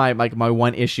that's been my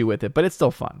one issue with it, but it's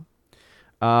still fun.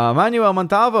 Manuel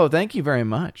Montalvo, thank you very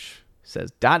much.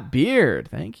 Says .beard,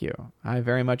 thank you. I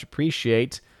very much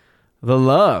appreciate the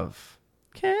love.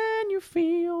 Can you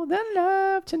feel the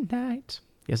love tonight?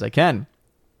 Yes, I can.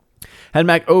 Head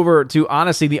back over to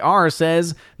Odyssey. The R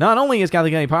says, not only is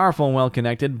Kathleen Kennedy powerful and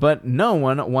well-connected, but no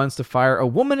one wants to fire a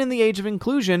woman in the age of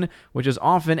inclusion, which is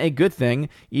often a good thing,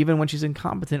 even when she's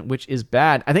incompetent, which is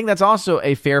bad. I think that's also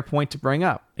a fair point to bring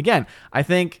up. Again, I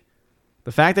think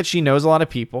the fact that she knows a lot of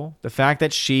people, the fact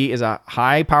that she is a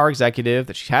high-power executive,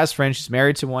 that she has friends, she's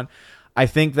married to one, I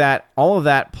think that all of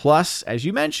that, plus, as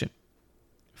you mentioned,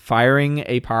 firing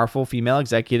a powerful female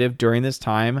executive during this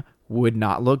time would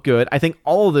not look good. I think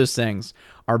all of those things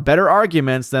are better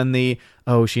arguments than the,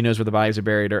 oh, she knows where the bodies are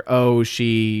buried, or, oh,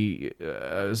 she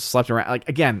slept around. Like,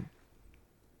 again,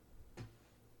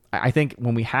 I think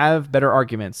when we have better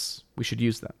arguments, we should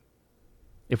use them.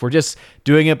 If we're just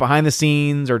doing it behind the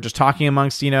scenes or just talking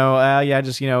amongst, kind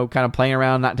of playing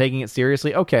around, not taking it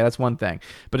seriously, okay, that's one thing.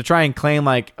 But to try and claim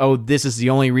like, oh, this is the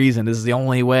only reason, this is the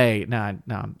only way, no.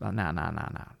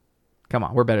 Come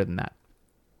on, we're better than that.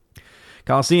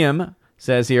 Coliseum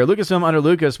says here, Lucasfilm under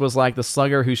Lucas was like the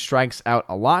slugger who strikes out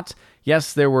a lot.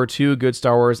 Yes, there were 2 good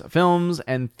Star Wars films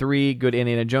and 3 good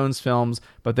Indiana Jones films,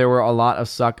 but there were a lot of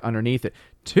suck underneath it.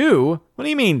 2? What do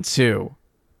you mean 2?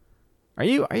 Are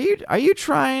you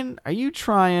trying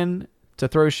to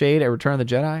throw shade at Return of the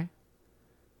Jedi?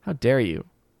 How dare you?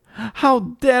 How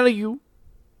dare you?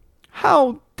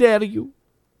 How dare you?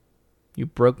 You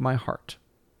broke my heart.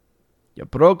 You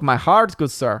broke my heart,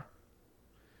 good sir.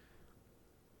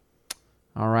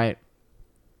 All right.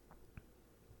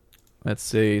 Let's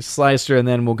see. Slicer, and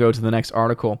then we'll go to the next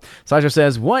article. Slicer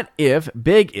says, what if,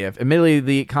 big if, admittedly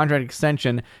the contract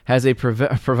extension has a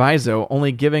proviso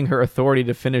only giving her authority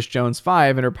to finish Jones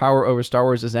 5 and her power over Star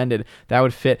Wars is ended? That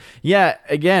would fit. Yeah,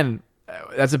 again,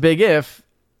 that's a big if,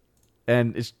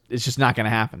 and it's just not going to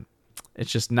happen.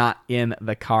 It's just not in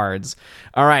the cards.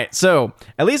 All right, so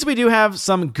at least we do have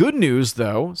some good news,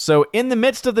 though. So in the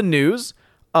midst of the news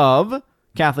of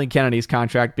Kathleen Kennedy's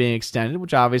contract being extended,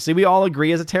 which obviously we all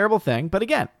agree is a terrible thing, but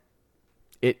again,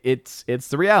 it's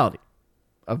the reality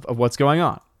of what's going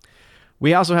on.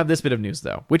 We also have this bit of news,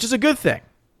 though, which is a good thing.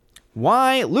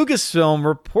 Why Lucasfilm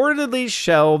reportedly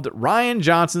shelved Rian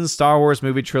Johnson's Star Wars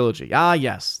movie trilogy. Ah,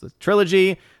 yes, the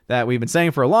trilogy that we've been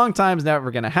saying for a long time is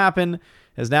never going to happen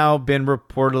has now been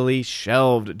reportedly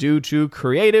shelved due to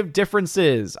creative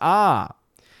differences.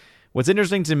 What's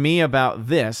interesting to me about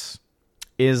this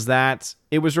is that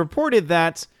it was reported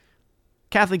that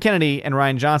Kathleen Kennedy and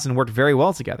Rian Johnson worked very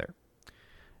well together.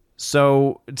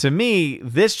 So to me,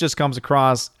 this just comes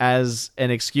across as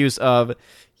an excuse of,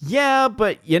 yeah,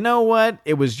 but you know what?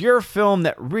 It was your film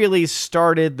that really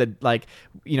started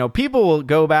people will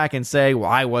go back and say,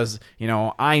 well,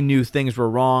 I knew things were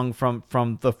wrong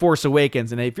from The Force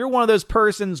Awakens. And if you're one of those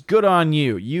persons, good on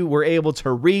you. You were able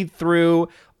to read through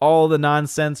all the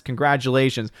nonsense.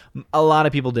 Congratulations. A lot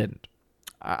of people didn't.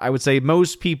 I would say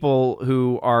most people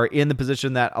who are in the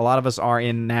position that a lot of us are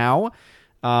in now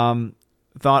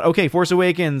thought, okay, Force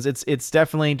Awakens, it's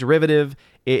definitely derivative.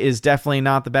 It is definitely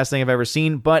not the best thing I've ever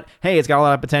seen, but hey, it's got a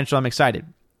lot of potential. I'm excited.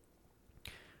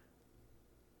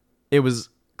 It was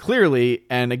clearly,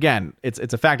 and again, it's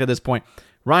a fact at this point,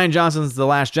 Rian Johnson's The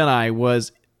Last Jedi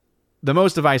was the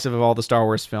most divisive of all the Star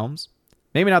Wars films.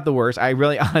 Maybe not the worst. I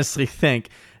really honestly think,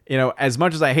 as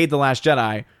much as I hate The Last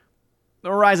Jedi,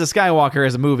 The Rise of Skywalker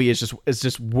as a movie is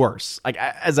just worse. Like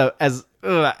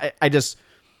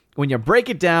when you break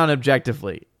it down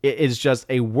objectively, it is just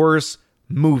a worse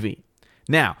movie.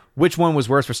 Now, which one was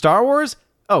worse for Star Wars?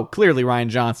 Oh, clearly Rian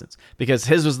Johnson's, because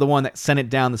his was the one that sent it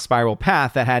down the spiral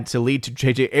path that had to lead to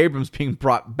J.J. Abrams being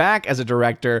brought back as a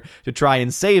director to try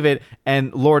and save it.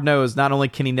 And Lord knows, not only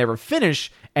can he never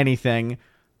finish anything,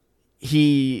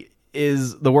 he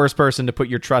is the worst person to put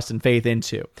your trust and faith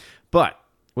into. But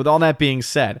with all that being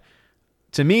said,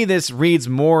 to me, this reads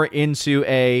more into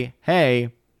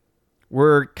hey,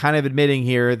 we're kind of admitting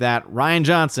here that Rian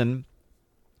Johnson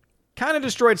kind of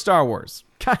destroyed Star Wars.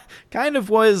 Kind of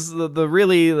was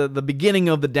the beginning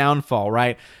of the downfall,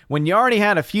 right? When you already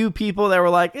had a few people that were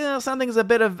like, something's a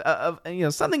bit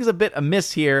something's a bit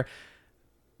amiss here.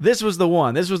 This was the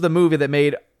one. This was the movie that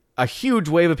made a huge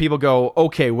wave of people go,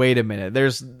 okay, wait a minute.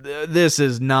 This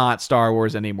is not Star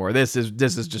Wars anymore. This is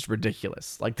just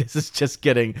ridiculous. Like, this is just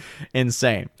getting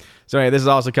insane. So anyway, this is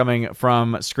also coming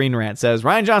from Screen Rant. It says,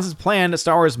 Rian Johnson's planned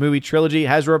Star Wars movie trilogy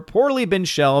has reportedly been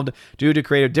shelved due to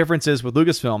creative differences with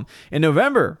Lucasfilm. In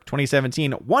November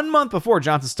 2017, 1 month before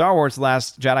Johnson's Star Wars The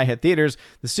Last Jedi hit theaters,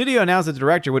 the studio announced that the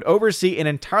director would oversee an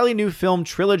entirely new film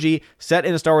trilogy set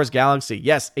in a Star Wars galaxy.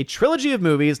 Yes, a trilogy of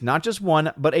movies, not just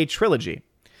one, but a trilogy.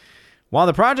 While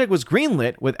the project was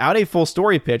greenlit without a full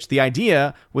story pitch, the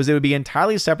idea was it would be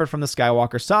entirely separate from the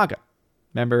Skywalker saga.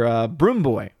 Remember, Broom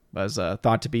Boy was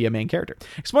thought to be a main character.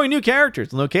 Exploring new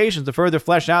characters and locations to further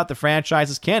flesh out the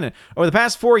franchise's canon. Over the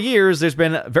past 4 years, there's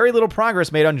been very little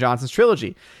progress made on Johnson's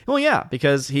trilogy. Well, yeah,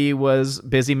 because he was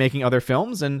busy making other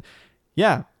films and,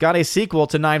 yeah, got a sequel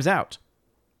to Knives Out,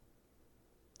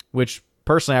 which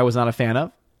personally I was not a fan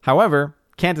of. However,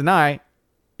 can't deny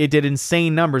it did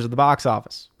insane numbers at the box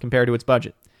office compared to its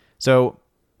budget. So,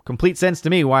 complete sense to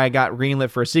me why it got greenlit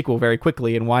for a sequel very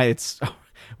quickly and why it's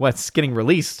getting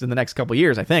released in the next couple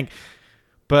years, I think.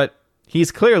 But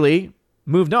he's clearly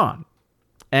moved on.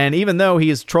 And even though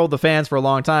he's trolled the fans for a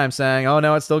long time saying, oh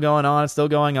no, it's still going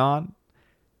on.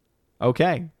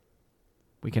 Okay.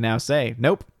 We can now say,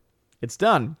 nope, it's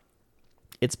done.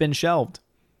 It's been shelved.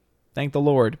 Thank the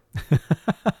Lord.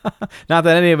 Not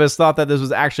that any of us thought that this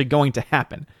was actually going to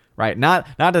happen, right? Not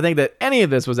to think that any of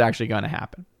this was actually going to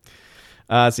happen.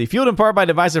 Fueled in part by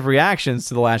divisive reactions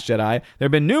to The Last Jedi, there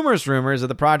have been numerous rumors that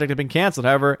the project had been canceled.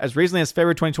 However, as recently as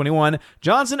February 2021,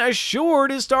 Johnson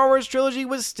assured his Star Wars trilogy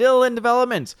was still in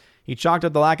development. He chalked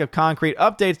up the lack of concrete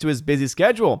updates to his busy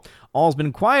schedule. All's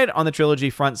been quiet on the trilogy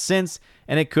front since,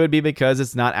 and it could be because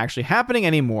it's not actually happening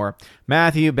anymore.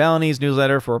 Matthew Bellany's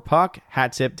newsletter for Puck,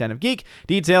 Hat Tip, Den of Geek,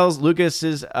 details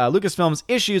Lucasfilm's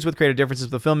issues with creative differences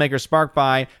with the filmmaker sparked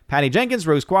by Patty Jenkins'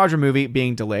 Rogue Squadron movie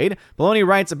being delayed. Bellany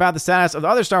writes about the status of the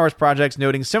other Star Wars projects,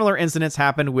 noting similar incidents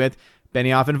happened with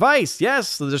Benioff and Weiss.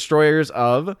 Yes, the destroyers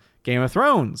of Game of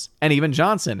Thrones, and even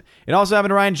Johnson. It also happened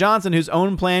to Rian Johnson, whose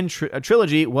own planned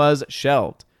trilogy was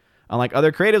shelved. Unlike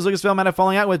other creatives Lucasfilm had a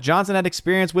falling out with, Johnson had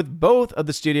experience with both of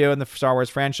the studio and the Star Wars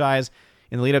franchise.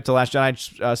 In the lead up to Last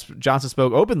Jedi, Johnson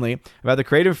spoke openly about the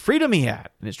creative freedom he had,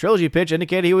 and his trilogy pitch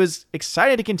indicated he was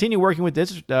excited to continue working with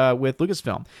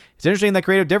Lucasfilm. It's interesting that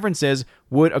creative differences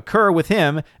would occur with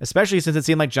him, especially since it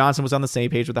seemed like Johnson was on the same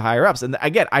page with the higher ups. And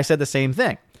again, I said the same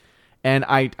thing, and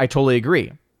I totally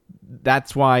agree.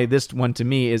 That's why this one to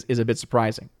me is a bit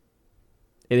surprising.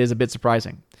 It is a bit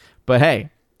surprising, but hey.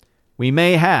 We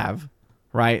may have,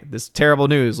 right, this terrible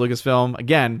news. Lucasfilm,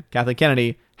 again, Kathleen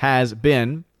Kennedy, has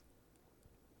been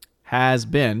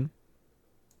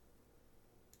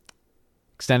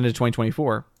extended to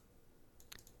 2024.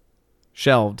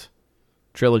 Shelved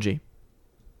trilogy.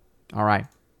 All right.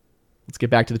 Let's get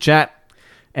back to the chat.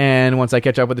 And once I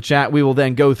catch up with the chat, we will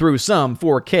then go through some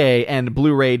 4K and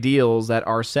Blu-ray deals that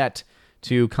are set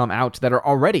to come out that are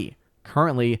already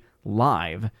currently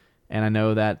live. And I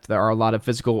know that there are a lot of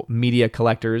physical media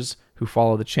collectors who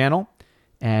follow the channel.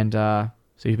 And so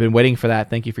you've been waiting for that.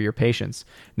 Thank you for your patience.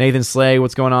 Nathan Slay,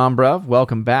 what's going on, bruv?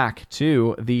 Welcome back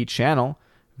to the channel.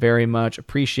 Very much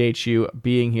appreciate you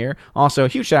being here. Also, a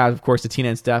huge shout out, of course, to Tina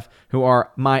and Steph, who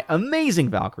are my amazing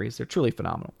Valkyries. They're truly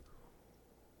phenomenal.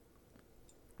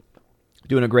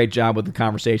 Doing a great job with the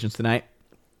conversations tonight.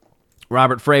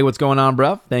 Robert Frey, what's going on,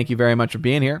 bruv? Thank you very much for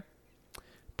being here.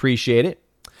 Appreciate it.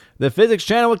 The Physics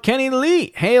Channel with Kenny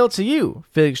Lee. Hail to you.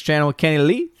 Physics Channel with Kenny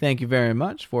Lee. Thank you very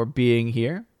much for being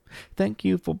here. Thank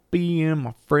you for being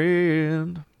my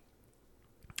friend.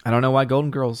 I don't know why Golden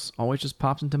Girls always just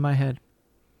pops into my head.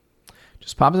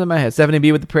 Just pops into my head.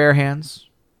 70B with the prayer hands.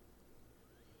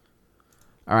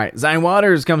 All right. Zion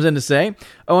Waters comes in to say,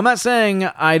 I'm not saying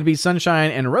I'd be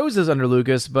sunshine and roses under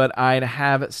Lucas, but I'd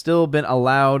have still been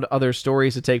allowed other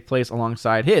stories to take place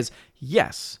alongside his.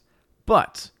 Yes,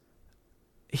 but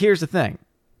here's the thing.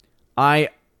 I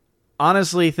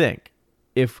honestly think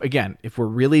if we're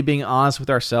really being honest with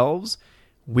ourselves,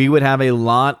 we would have a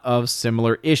lot of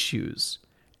similar issues.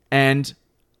 And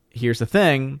here's the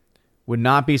thing, would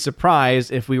not be surprised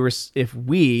if we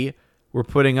were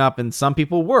putting up, and some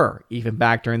people were, even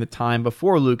back during the time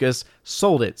before Lucas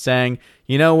sold it, saying,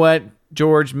 you know what,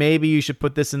 George, maybe you should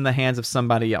put this in the hands of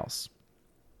somebody else.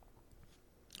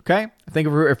 Okay? I think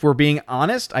if we're being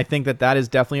honest, I think that is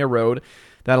definitely a road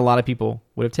that a lot of people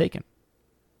would have taken.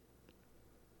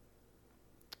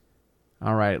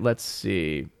 All right, let's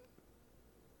see.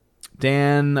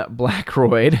 Dan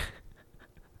Blackroyd.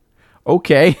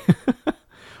 Okay.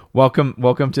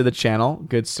 Welcome to the channel,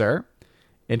 good sir.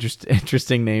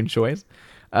 Interesting name choice.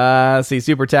 See,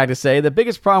 Super Tag to say, the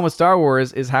biggest problem with Star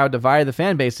Wars is how divided the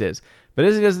fan base is. But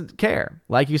Disney doesn't care.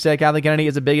 Like you said, Kathleen Kennedy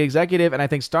is a big executive, and I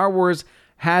think Star Wars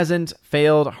hasn't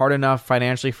failed hard enough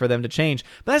financially for them to change.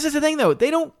 But that's just the thing, though.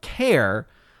 They don't care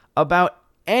about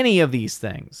any of these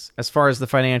things as far as the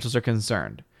financials are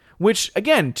concerned. Which,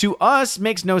 again, to us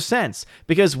makes no sense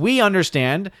because we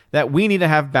understand that we need to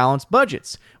have balanced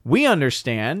budgets. We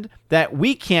understand that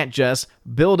we can't just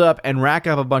build up and rack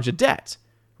up a bunch of debt,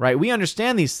 right? We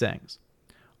understand these things.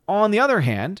 On the other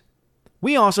hand,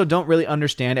 we also don't really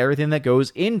understand everything that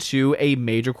goes into a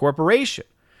major corporation.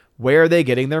 Where are they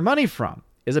getting their money from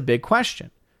is a big question,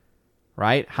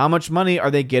 right? How much money are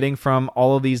they getting from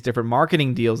all of these different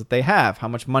marketing deals that they have? How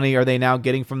much money are they now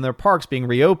getting from their parks being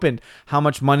reopened? How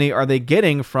much money are they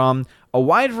getting from a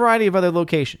wide variety of other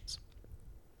locations?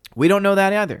 We don't know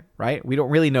that either, right? We don't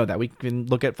really know that. We can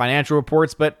look at financial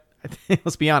reports, but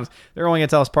let's be honest, they're only going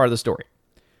to tell us part of the story.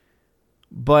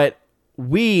 But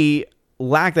we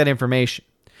lack that information.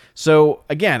 So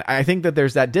again, I think that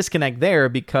there's that disconnect there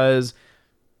because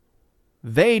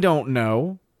they don't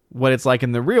know what it's like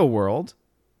in the real world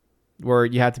where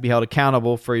you have to be held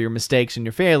accountable for your mistakes and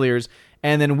your failures.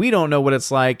 And then we don't know what it's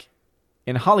like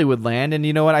in Hollywood land. And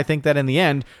you know what? I think that in the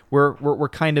end, we're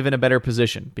kind of in a better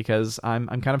position because I'm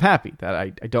kind of happy that I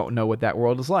don't know what that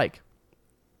world is like.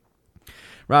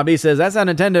 Robbie says, that's how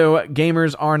Nintendo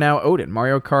gamers are now owed it.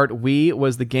 Mario Kart Wii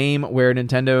was the game where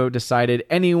Nintendo decided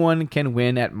anyone can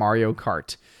win at Mario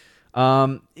Kart.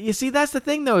 You see, that's the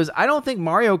thing, though, is I don't think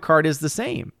Mario Kart is the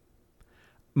same.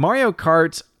 Mario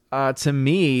Kart, to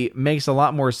me, makes a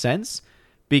lot more sense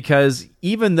because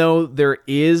even though there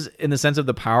is, in the sense of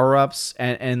the power-ups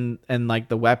and like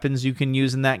the weapons you can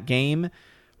use in that game,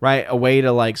 right, a way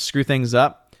to like screw things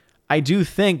up, I do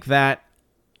think that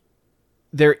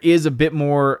there is a bit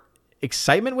more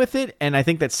excitement with it, and I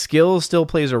think that skill still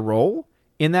plays a role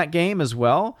in that game as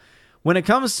well. When it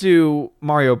comes to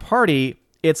Mario Party,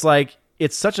 it's like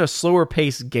it's such a slower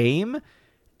paced game,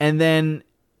 and then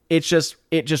it just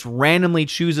randomly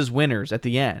chooses winners at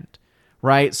the end,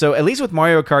 right? So at least with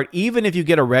Mario Kart, even if you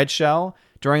get a red shell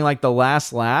during like the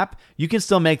last lap, you can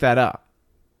still make that up,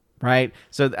 right?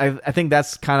 So I think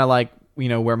that's kind of like, you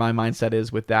know, where my mindset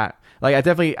is with that. Like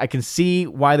I can see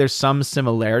why there's some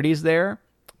similarities there,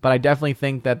 but I definitely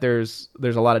think that there's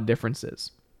a lot of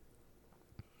differences.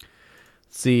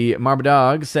 See,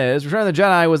 Marbadog says, Return of the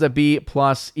Jedi was a B+.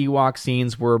 Ewok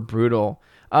scenes were brutal.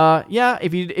 Yeah,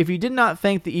 if you did not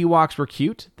think the Ewoks were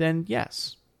cute, then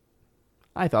yes.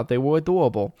 I thought they were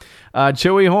adorable.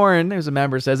 Joey Horn, there's a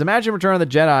member, says, imagine Return of the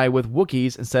Jedi with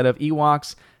Wookiees instead of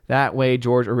Ewoks. That way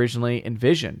George originally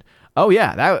envisioned. Oh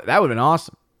yeah, that would have been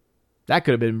awesome. That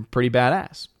could have been pretty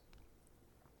badass.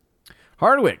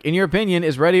 Hardwick, in your opinion,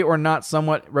 is Ready or Not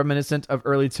somewhat reminiscent of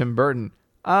early Tim Burton?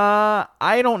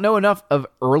 I don't know enough of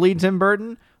early Tim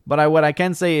Burton, but what I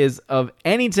can say is of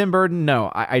any Tim Burton,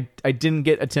 no, I didn't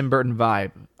get a Tim Burton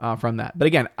vibe from that. But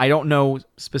again, I don't know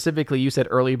specifically. You said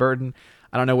early Burton.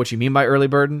 I don't know what you mean by early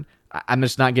Burton. I'm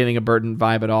just not getting a Burton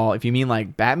vibe at all. If you mean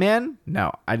like Batman,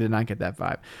 no, I did not get that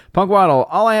vibe. Punk Waddle,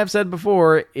 all I have said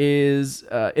before is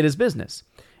it is business,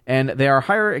 and they are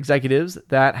higher executives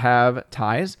that have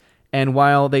ties, and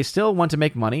while they still want to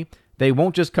make money, they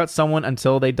won't just cut someone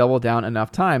until they double down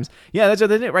enough times. Yeah, that's what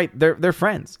they did, right? They're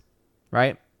friends,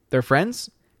 right? They're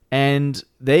friends, and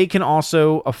they can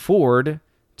also afford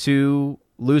to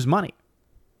lose money.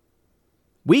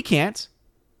 We can't.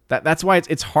 That's why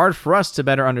it's hard for us to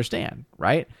better understand,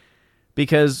 right?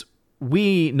 Because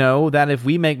we know that if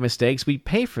we make mistakes, we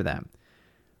pay for them.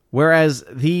 Whereas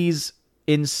these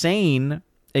insane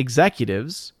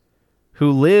executives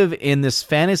who live in this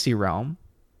fantasy realm,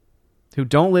 who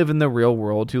don't live in the real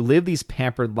world, who live these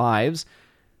pampered lives,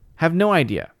 have no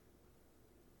idea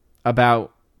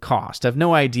about cost, have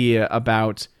no idea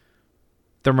about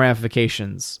the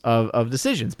ramifications of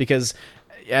decisions. Because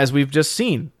as we've just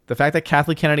seen, the fact that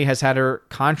Kathleen Kennedy has had her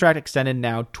contract extended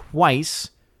now twice,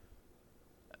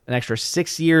 an extra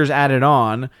 6 years added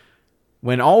on,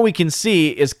 when all we can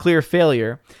see is clear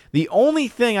failure, the only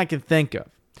thing I can think of,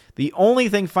 the only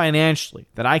thing financially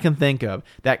that I can think of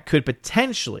that could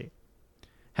potentially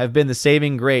have been the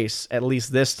saving grace, at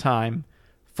least this time,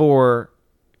 for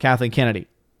Kathleen Kennedy,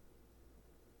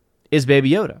 is Baby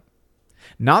Yoda.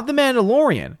 Not The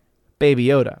Mandalorian, Baby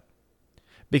Yoda.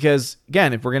 Because,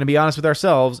 again, if we're going to be honest with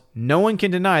ourselves, no one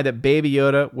can deny that Baby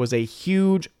Yoda was a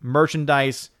huge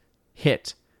merchandise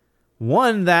hit.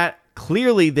 One that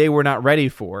clearly they were not ready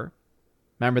for.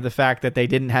 Remember the fact that they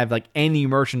didn't have like any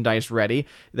merchandise ready.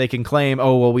 They can claim,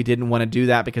 oh, well, we didn't want to do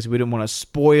that because we didn't want to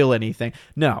spoil anything.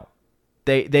 No,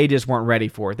 they just weren't ready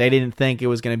for it. They didn't think it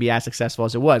was going to be as successful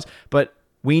as it was. But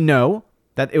we know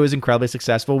that it was incredibly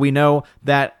successful. We know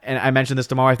that, and I mentioned this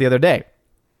to my wife the other day,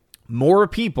 more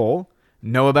people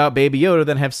know about Baby Yoda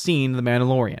than have seen The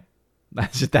Mandalorian.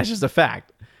 That's just a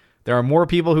fact. There are more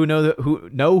people who know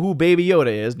who Baby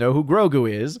Yoda is, know who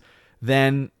Grogu is,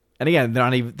 than, and again,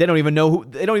 they don't even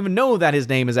know that his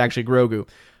name is actually Grogu,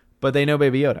 but they know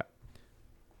Baby Yoda.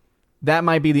 That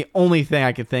might be the only thing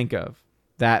I could think of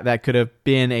that could have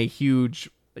been a huge,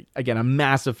 again, a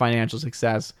massive financial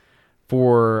success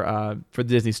for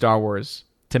Disney Star Wars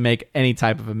to make any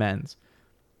type of amends.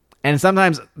 And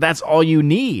sometimes that's all you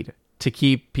need to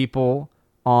keep people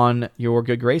on your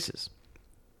good graces.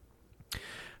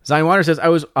 Zion Water says, I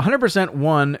was 100%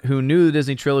 one who knew the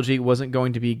Disney trilogy wasn't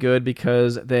going to be good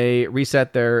because they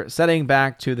reset their setting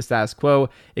back to the status quo.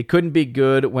 It couldn't be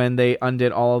good when they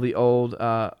undid all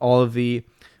of the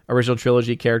original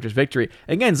trilogy characters' victory.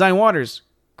 Again, Zion Waters,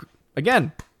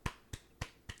 again,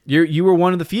 you were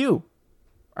one of the few.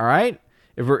 All right?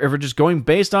 If we're just going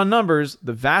based on numbers,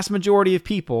 the vast majority of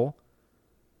people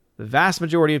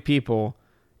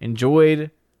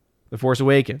enjoyed The Force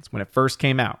Awakens when it first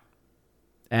came out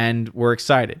and were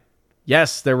excited.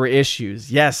 Yes, there were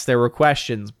issues. Yes, there were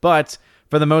questions. But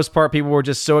for the most part, people were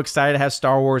just so excited to have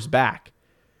Star Wars back.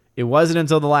 It wasn't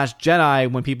until The Last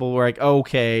Jedi when people were like,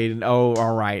 okay,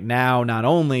 all right, now not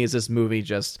only is this movie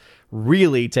just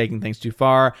really taking things too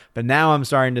far, but now I'm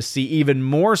starting to see even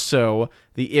more so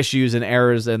the issues and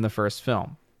errors in the first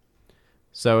film.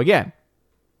 So again,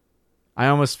 I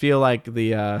almost feel like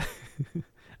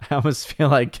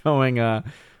going,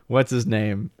 what's his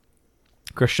name?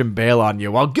 Christian Bale on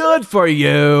you. Well, good for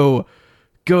you.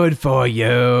 Good for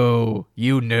you.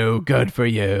 You knew. Good for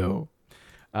you.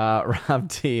 Rob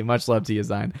T, much love to you,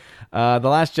 Zion. The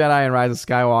Last Jedi and Rise of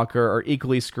Skywalker are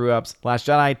equally screw-ups. Last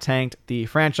Jedi tanked the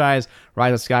franchise.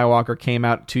 Rise of Skywalker came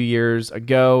out 2 years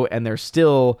ago, and they're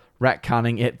still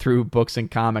retconning it through books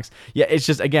and comics. Yeah, it's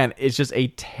just a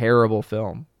terrible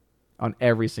film on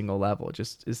every single level.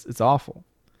 It's awful.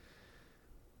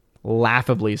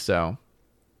 Laughably so.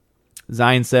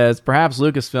 Zion says, perhaps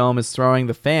Lucasfilm is throwing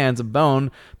the fans a bone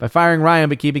by firing Ryan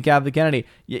but keeping Kathleen Kennedy.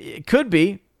 It could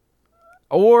be.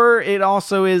 Or it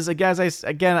also is, I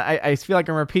feel like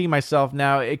I'm repeating myself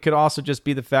now. It could also just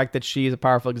be the fact that she's a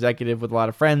powerful executive with a lot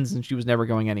of friends and she was never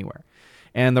going anywhere.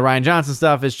 And the Rian Johnson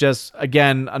stuff is just,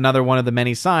 again, another one of the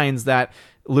many signs that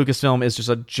Lucasfilm is just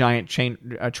a giant train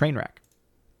wreck.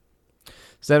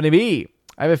 70B,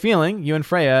 I have a feeling you and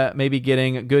Freya may be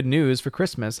getting good news for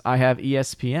Christmas. I have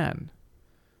ESPN.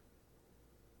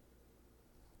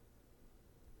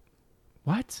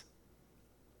 What?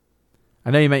 I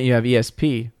know you meant you have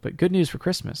ESP, but good news for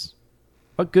Christmas.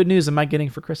 What good news am I getting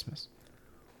for Christmas?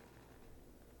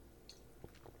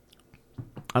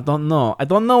 I don't know. I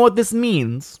don't know what this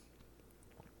means.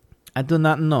 I do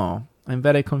not know. I'm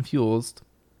very confused.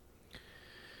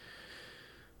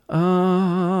 Let's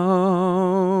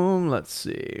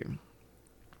see.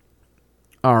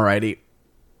 Alrighty.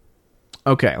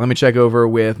 Okay, let me check over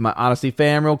with my Odyssey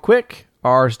fam real quick.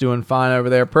 R's doing fine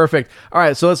over there. Perfect. All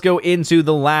right, so let's go into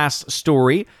the last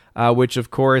story, which,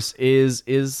 of course,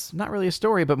 is not really a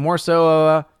story, but more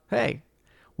so, hey,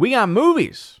 we got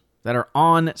movies that are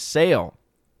on sale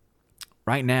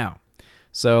right now.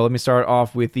 So let me start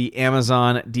off with the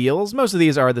Amazon deals. Most of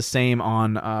these are the same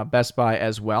on Best Buy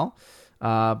as well,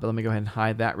 but let me go ahead and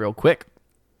hide that real quick.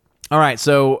 All right,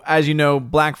 so as you know,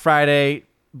 Black Friday,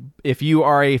 if you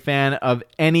are a fan of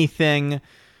anything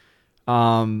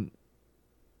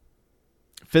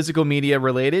physical media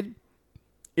related,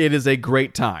 it is a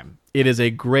great time. It is a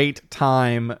great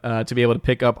time to be able to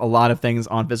pick up a lot of things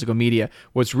on physical media.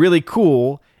 What's really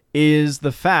cool is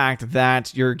the fact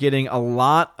that you're getting a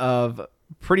lot of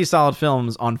pretty solid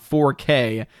films on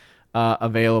 4K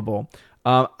available.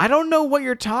 I don't know what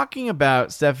you're talking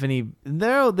about, Stephanie.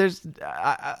 No,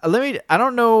 I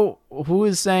don't know who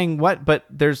is saying what, but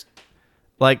there's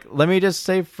let me just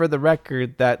say for the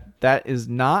record that is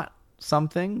not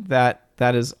something that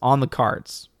is on the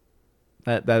cards.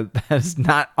 That is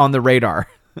not on the radar.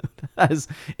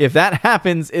 If that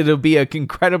happens, it'll be an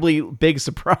incredibly big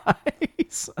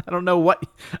surprise. I don't know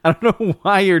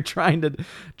why you're trying to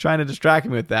distract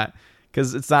me with that,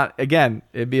 because it's not. Again,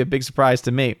 it'd be a big surprise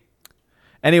to me.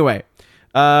 Anyway,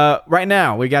 right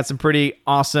now we got some pretty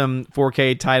awesome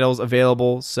 4K titles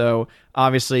available. So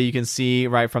obviously you can see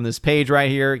right from this page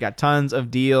right here, got tons of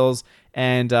deals.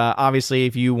 And obviously,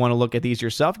 if you want to look at these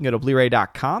yourself, you can go to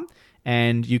Blu-ray.com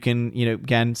and you can,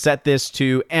 again, set this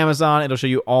to Amazon. It'll show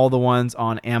you all the ones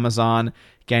on Amazon.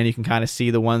 Again, you can kind of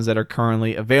see the ones that are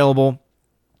currently available.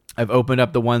 I've opened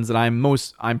up the ones that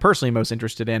I'm personally most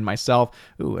interested in myself.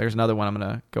 Ooh, there's another one I'm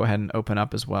going to go ahead and open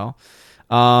up as well.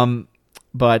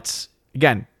 But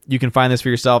again, you can find this for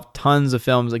yourself. Tons of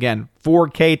films. Again,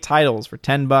 4K titles for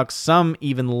 $10, some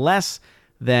even less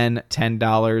than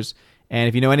 $10. And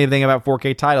if you know anything about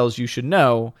 4K titles, you should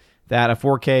know that a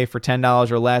 4K for $10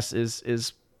 or less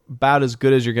is about as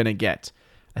good as you're going to get.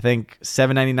 I think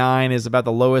 $7.99 is about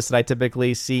the lowest that I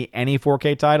typically see any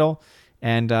 4K title.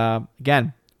 And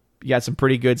again, you got some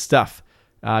pretty good stuff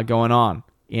going on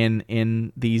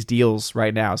in these deals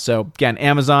right now. So again,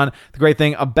 Amazon, the great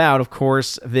thing about, of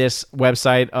course, this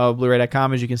website of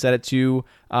Blu-ray.com is you can set it to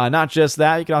not just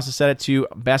that, you can also set it to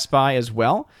Best Buy as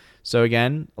well. So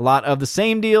again, a lot of the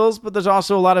same deals, but there's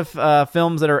also a lot of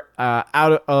films that are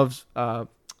out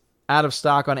of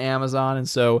stock on Amazon, and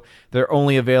so they're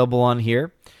only available on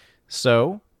here.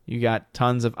 So you got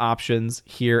tons of options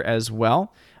here as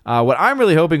well. What I'm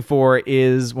really hoping for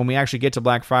is when we actually get to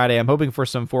Black Friday, I'm hoping for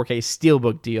some 4K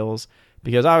Steelbook deals,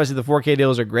 because obviously the 4K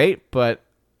deals are great, but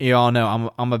you all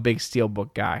know I'm a big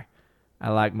Steelbook guy. I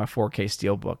like my 4K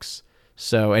Steelbooks.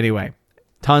 So anyway,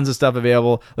 tons of stuff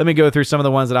available. Let me go through some of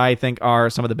the ones that I think are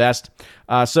some of the best.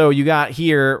 So you got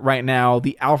here right now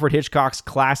the Alfred Hitchcock's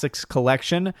Classics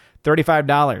Collection,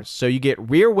 $35. So you get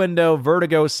Rear Window,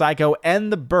 Vertigo, Psycho,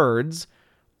 and The Birds,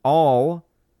 all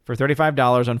for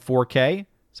 $35 on 4K.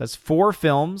 So that's 4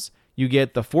 films. You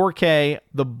get the 4K,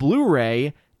 the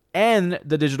Blu-ray, and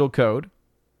the digital code.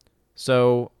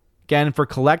 So again, for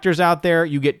collectors out there,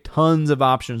 you get tons of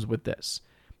options with this.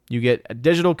 You get a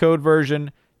digital code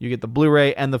version, you get the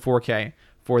Blu-ray and the 4K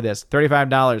for this,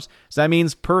 $35. So that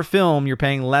means per film, you're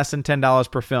paying less than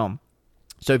 $10 per film.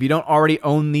 So if you don't already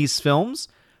own these films,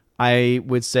 I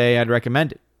would say I'd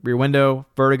recommend it. Rear Window,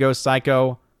 Vertigo,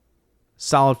 Psycho,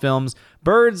 solid films.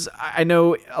 Birds, I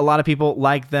know a lot of people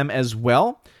like them as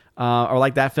well, or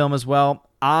like that film as well.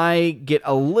 I get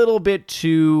a little bit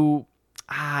too...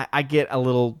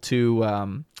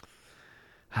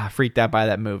 freaked out by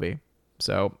that movie.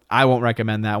 So I won't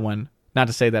recommend that one. Not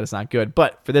to say that it's not good,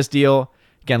 but for this deal,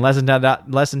 again, less than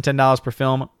 $10 per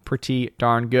film, pretty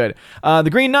darn good. The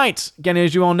Green Knight, again,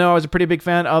 as you all know, I was a pretty big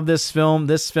fan of this film.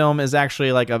 This film is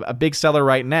actually like a big seller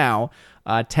right now,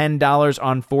 $10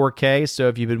 on 4K. So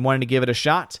if you've been wanting to give it a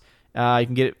shot, you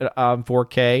can get it on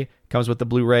 4K. Comes with the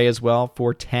Blu-ray as well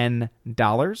for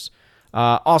 $10.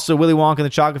 Also, Willy Wonka and the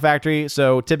Chocolate Factory.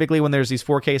 So typically when there's these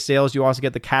 4K sales, you also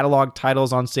get the catalog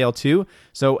titles on sale too.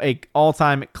 So a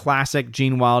all-time classic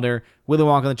Gene Wilder, Willy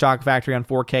Wonka and the Chocolate Factory on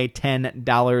 4K,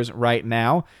 $10 right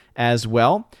now as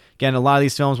well. Again, a lot of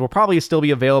these films will probably still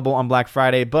be available on Black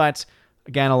Friday, but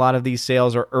again, a lot of these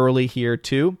sales are early here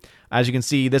too. As you can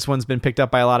see, this one's been picked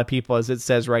up by a lot of people. As it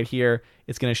says right here,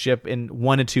 it's going to ship in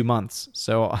 1 to 2 months.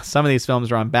 So some of these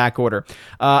films are on back order.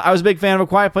 I was a big fan of A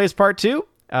Quiet Place Part 2.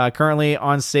 Currently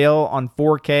on sale on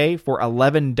 4K for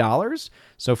 $11.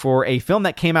 So for a film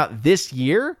that came out this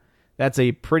year, that's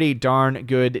a pretty darn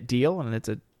good deal, and it's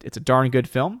a darn good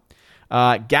film.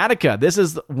 Gattaca, this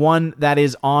is one that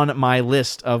is on my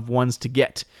list of ones to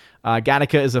get.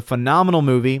 Gattaca is a phenomenal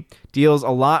movie, deals a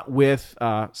lot with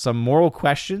some moral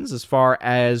questions as far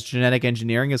as genetic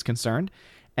engineering is concerned,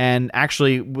 and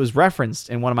actually was referenced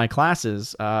in one of my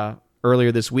classes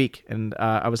earlier this week, and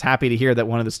I was happy to hear that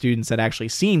one of the students had actually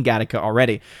seen Gattaca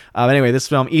already. But anyway, this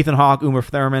film, Ethan Hawke, Uma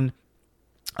Thurman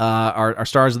are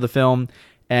stars of the film,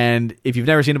 and if you've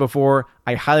never seen it before,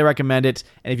 I highly recommend it.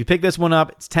 And if you pick this one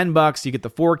up, it's $10. You get the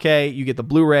 4K, you get the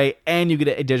Blu-ray, and you get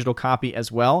a digital copy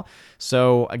as well.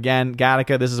 So again,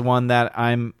 Gattaca, this is one that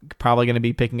I'm probably going to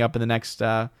be picking up in the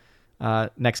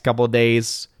next couple of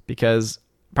days, because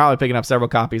probably picking up several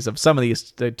copies of some of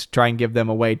these to try and give them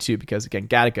away too, because again,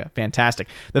 Gattaca, fantastic.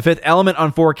 The Fifth Element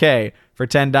on 4K for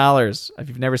 $10. If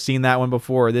you've never seen that one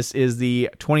before, this is the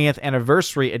 20th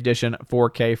anniversary edition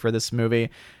 4K for this movie.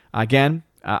 Again,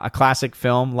 a classic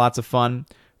film, lots of fun.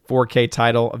 4K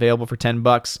title available for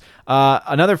 $10.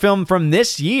 Another film from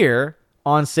this year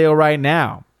on sale right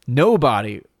now,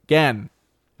 Nobody. Again,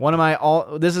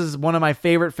 this is one of my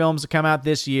favorite films to come out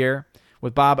this year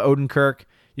with Bob Odenkirk.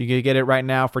 You can get it right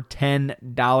now for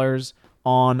 $10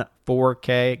 on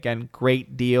 4K. Again,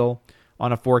 great deal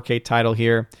on a 4K title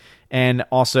here. And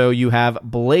also you have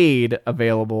Blade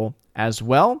available as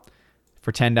well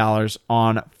for $10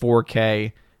 on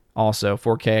 4K. Also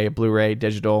 4K, Blu-ray,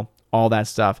 digital, all that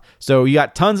stuff. So you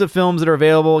got tons of films that are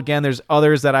available. Again, there's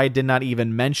others that I did not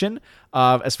even mention.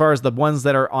 As far as the ones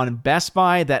that are on Best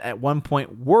Buy that at one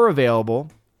point were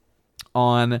available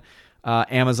on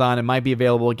Amazon, it might be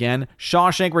available again.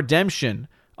 Shawshank Redemption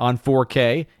on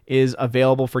 4K is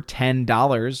available for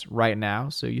 $10 right now,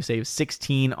 so you save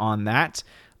 $16 on that.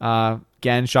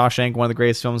 Again, Shawshank, one of the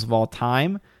greatest films of all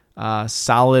time.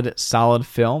 Solid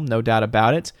film, no doubt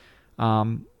about it.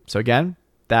 So again,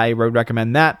 I would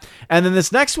recommend that. And then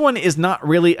this next one is not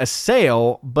really a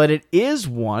sale, but it is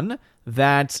one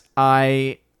that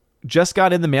I just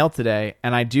got in the mail today,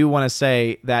 and I do want to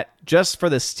say that just for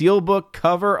the Steelbook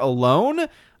cover alone,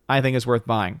 I think it's worth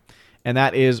buying. And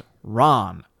that is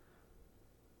Ron.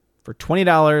 For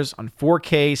 $20 on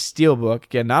 4K Steelbook.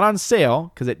 Again, not on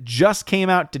sale, because it just came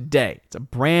out today. It's a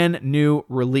brand new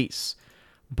release.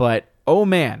 But, oh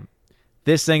man,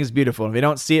 this thing is beautiful. If you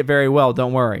don't see it very well,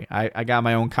 don't worry. I got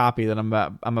my own copy that I'm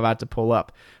about to pull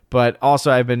up. But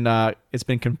also, it's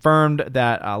been confirmed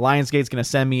that Lionsgate's going to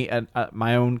send me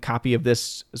my own copy of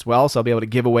this as well, so I'll be able to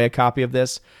give away a copy of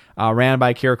this. Ran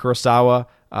by Akira Kurosawa,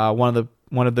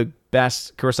 one of the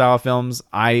best Kurosawa films,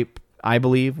 I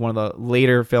believe, one of the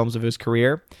later films of his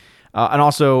career. And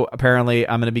also, apparently,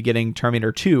 I'm going to be getting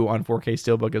Terminator 2 on 4K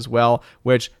Steelbook as well,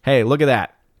 which, hey, look at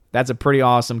that. That's a pretty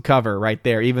awesome cover right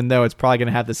there, even though it's probably going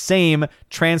to have the same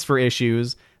transfer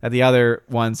issues that the other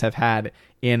ones have had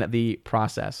in the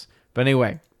process. But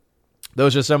anyway,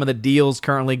 those are some of the deals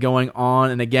currently going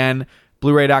on. And again,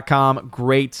 Blu-ray.com,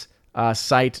 great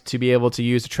site to be able to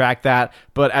use to track that.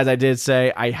 But as I did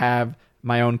say, I have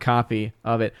my own copy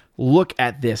of it. Look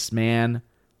at this, man.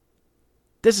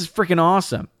 This is freaking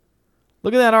awesome.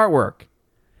 Look at that artwork.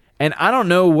 And I don't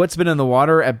know what's been in the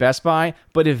water at Best Buy,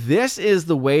 but if this is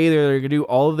the way they're going to do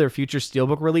all of their future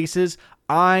Steelbook releases,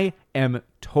 I am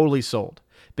totally sold.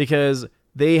 Because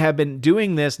they have been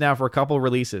doing this now for a couple of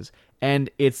releases, and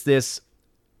it's this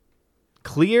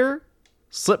clear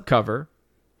slipcover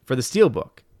for the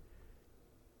Steelbook,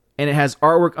 and it has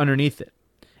artwork underneath it.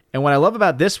 And what I love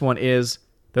about this one is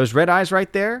those red eyes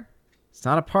right there, it's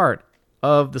not a part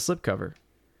of the slipcover.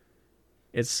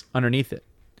 It's underneath it.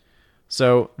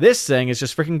 So this thing is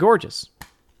just freaking gorgeous.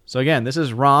 So again, this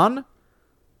is Ran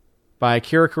by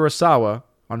Akira Kurosawa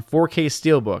on 4K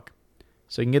Steelbook.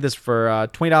 So you can get this for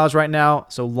 $20 right now.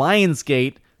 So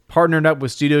Lionsgate partnered up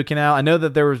with Studio Canal. I know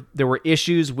that there were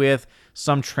issues with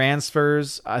some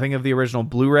transfers, I think, of the original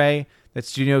Blu-ray that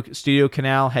Studio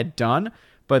Canal had done.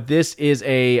 But this is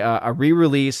a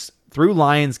re-release through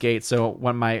Lionsgate. So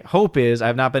what my hope is,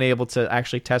 I've not been able to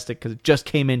actually test it because it just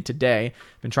came in today.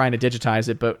 I've been trying to digitize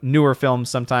it, but newer films,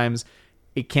 sometimes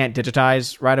it can't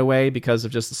digitize right away because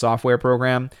of just the software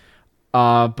program.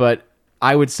 But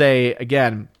I would say,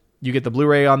 again, you get the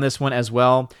Blu-ray on this one as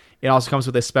well. It also comes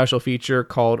with a special feature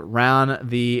called Ran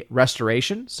the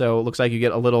Restoration. So it looks like you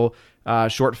get a little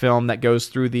short film that goes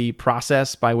through the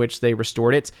process by which they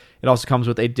restored it. It also comes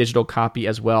with a digital copy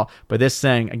as well. But this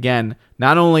thing, again,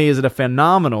 not only is it a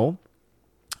phenomenal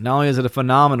Kira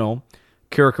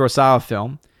Kurosawa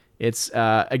film, it's,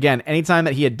 again, anytime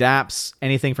that he adapts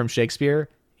anything from Shakespeare,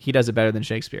 he does it better than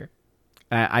Shakespeare.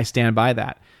 I stand by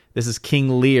that. This is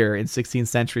King Lear in 16th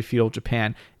century feudal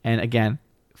Japan. And again,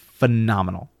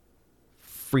 phenomenal.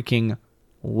 Freaking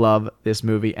love this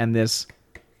movie. And this,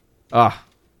 I'm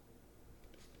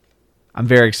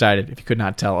very excited, if you could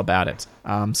not tell, about it.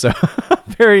 So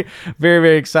very, very,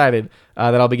 very excited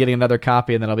that I'll be getting another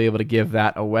copy and then I'll be able to give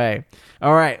that away.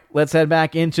 All right, let's head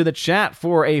back into the chat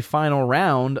for a final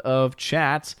round of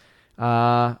chat.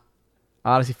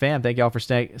 Odyssey fam, thank y'all for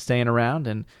staying around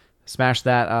and smash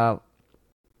that,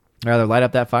 light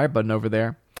up that fire button over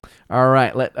there. All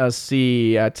right, let us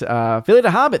see. Philly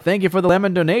the Hobbit, thank you for the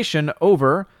lemon donation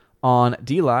over on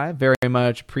DLive. Very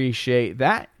much appreciate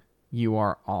that. You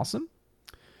are awesome.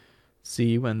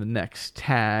 See when the next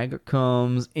tag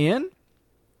comes in.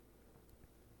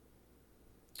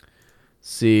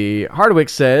 See, Hardwick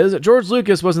says, George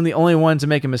Lucas wasn't the only one to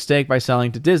make a mistake by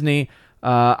selling to Disney.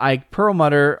 Ike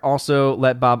Perlmutter also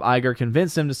let Bob Iger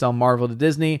convince him to sell Marvel to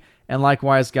Disney, and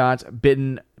likewise got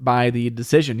bitten by the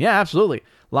decision. Yeah, absolutely.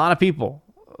 A lot of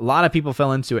people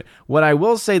fell into it. What I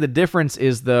will say the difference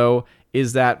is, though,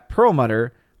 is that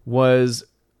Perlmutter was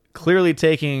clearly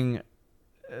taking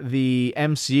the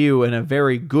MCU in a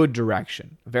very good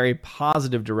direction, a very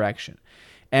positive direction.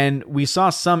 And we saw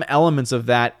some elements of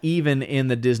that even in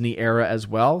the Disney era as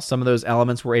well. Some of those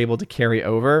elements were able to carry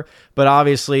over. But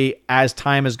obviously, as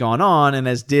time has gone on and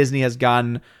as Disney has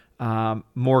gotten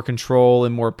more control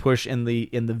and more push in the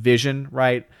vision,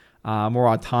 right? More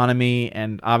autonomy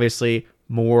and obviously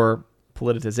more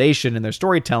politicization in their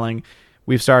storytelling,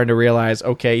 we've started to realize,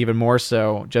 okay, even more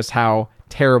so, just how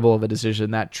terrible of a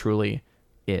decision that truly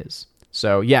is.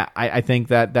 So yeah, I think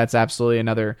that's absolutely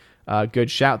another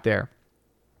good shout there.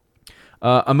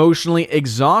 Emotionally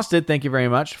exhausted, thank you very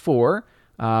much for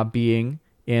being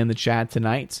in the chat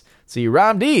tonight. See,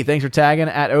 Rob D, thanks for tagging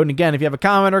at Odin again. If you have a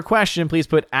comment or question, please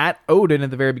put at Odin at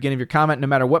the very beginning of your comment, no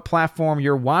matter what platform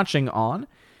you're watching on,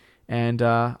 and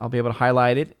I'll be able to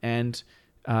highlight it and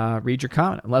read your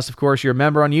comment. Unless, of course, you're a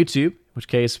member on YouTube, in which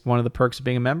case one of the perks of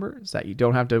being a member is that you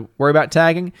don't have to worry about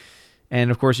tagging. And,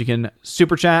 of course, you can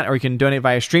super chat or you can donate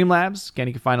via Streamlabs. Again,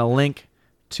 you can find a link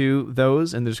to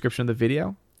those in the description of the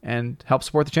video and help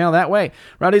support the channel that way.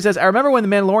 Rowdy says, I remember when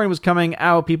The Mandalorian was coming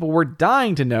out, people were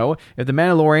dying to know if The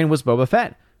Mandalorian was Boba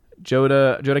Fett,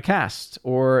 Joda Cast,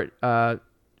 or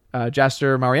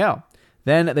Jaster Mariel.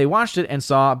 Then they watched it and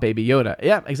saw Baby Yoda.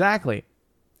 Yeah, exactly.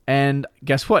 And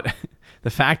guess what?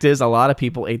 The fact is, a lot of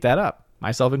people ate that up,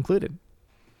 myself included.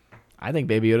 I think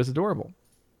Baby Yoda's adorable.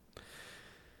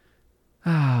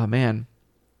 Ah, man.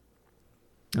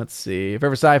 Let's see.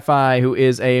 Forever Sci-Fi, who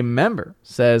is a member,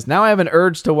 says, now I have an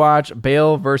urge to watch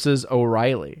Bale versus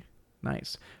O'Reilly.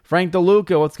 Nice. Frank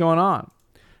DeLuca, what's going on?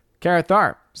 Carrot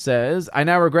Tharp says, I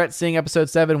now regret seeing episode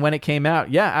 7 when it came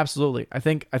out. Yeah, absolutely. I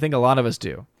think a lot of us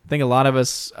do. I think a lot of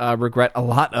us regret a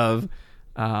lot of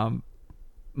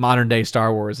modern day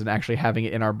Star Wars and actually having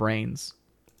it in our brains.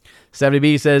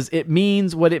 70B says, it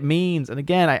means what it means. And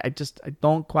again, I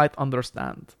don't quite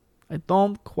understand.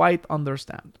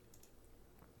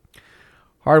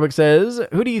 Hardwick says,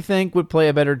 who do you think would play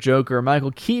a better Joker, Michael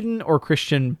Keaton or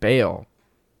Christian Bale?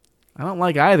 I don't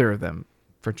like either of them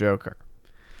for Joker.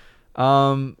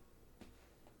 I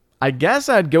guess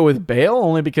I'd go with Bale,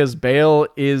 only because Bale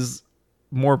is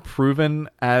more proven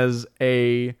as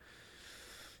a,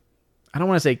 I don't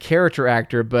want to say character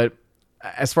actor, but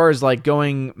as far as like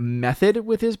going method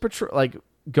with his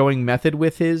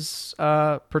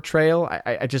portrayal,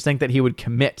 I just think that he would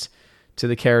commit to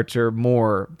the character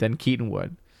more than Keaton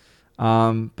would.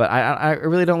 But I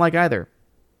really don't like either.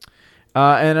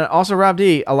 And also, Rob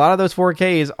D, a lot of those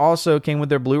 4Ks also came with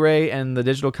their Blu-ray and the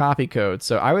digital copy code.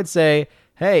 So I would say,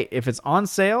 hey, if it's on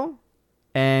sale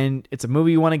and it's a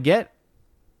movie you want to get,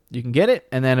 you can get it.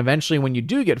 And then eventually when you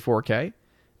do get 4K,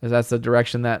 because that's the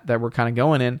direction that we're kind of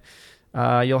going in,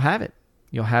 you'll have it.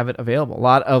 You'll have it available. A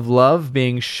lot of love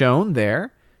being shown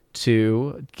there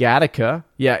to Gattaca.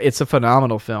 Yeah, it's a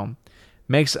phenomenal film.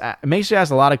 Makes you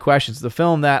ask a lot of questions. The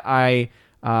film that I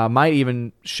might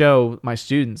even show my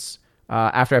students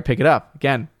after I pick it up.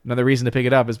 Again, another reason to pick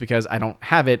it up is because I don't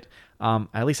have it.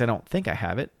 At least I don't think I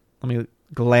have it. Let me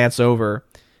glance over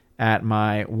at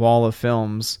my wall of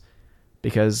films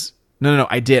because no,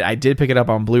 I did pick it up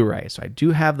on Blu-ray. So I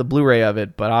do have the Blu-ray of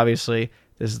it, but obviously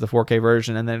this is the 4K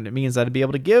version, and then it means that I'd be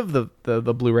able to give the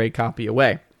Blu-ray copy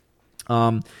away.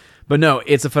 But no,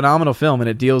 it's a phenomenal film, and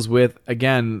it deals with,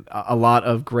 again, a lot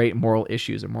of great moral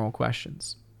issues and moral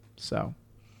questions. So,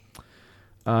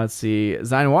 let's see.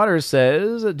 Zion Waters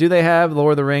says, do they have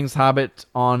Lord of the Rings, Hobbit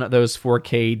on those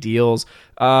 4K deals?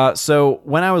 So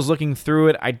when I was looking through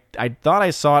it, I thought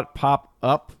I saw it pop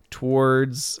up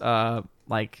towards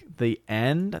like the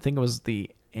end. I think it was the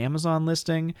Amazon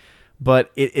listing,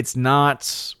 but it's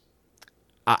not...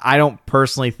 I don't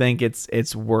personally think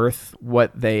it's worth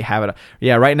what they have it.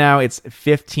 Yeah, right now it's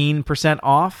 15%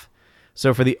 off.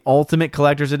 So for the Ultimate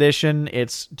Collector's Edition,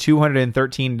 it's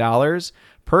 $213.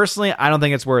 Personally, I don't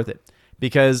think it's worth it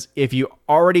because if you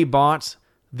already bought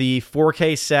the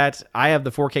 4K set, I have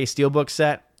the 4K Steelbook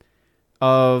set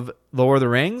of Lord of the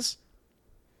Rings.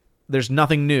 There's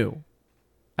nothing new.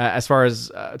 As far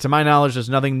as, to my knowledge, there's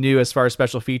nothing new as far as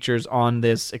special features on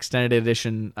this extended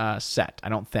edition set, I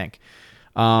don't think.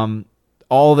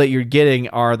 All that you're getting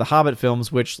are the Hobbit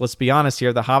films, which, let's be honest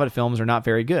here, the Hobbit films are not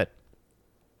very good.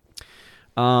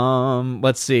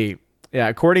 Let's see. Yeah,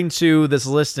 according to this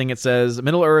listing, it says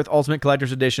Middle-earth Ultimate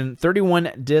Collector's Edition.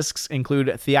 31 discs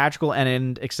include theatrical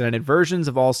and extended versions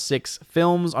of all 6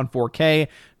 films on 4K,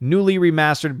 newly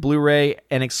remastered Blu-ray,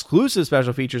 and exclusive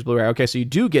special features Blu-ray. Okay, so you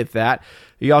do get that.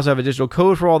 You also have a digital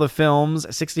code for all the films,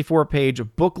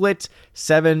 64-page booklet,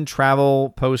 7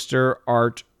 travel poster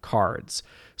art cards.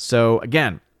 So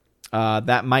again,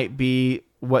 that might be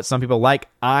what some people like.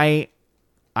 I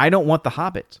don't want The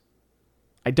Hobbit.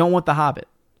 I don't want The Hobbit.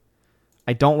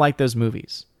 I don't like those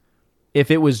movies. If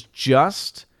it was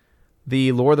just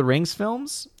the Lord of the Rings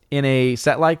films in a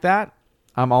set like that,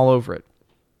 I'm all over it.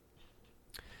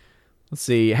 Let's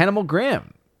see. Hannibal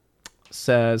Grimm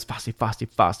says,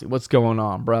 Fossy, what's going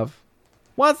on, bruv?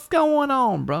 What's going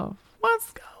on, bruv?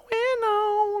 What's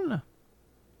going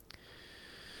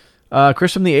on?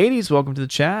 Chris from the 80s, welcome to the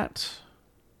chat.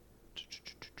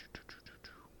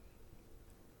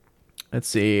 Let's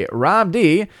see. Rob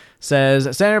D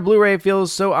says, standard Blu-ray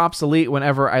feels so obsolete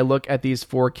whenever I look at these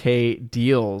 4K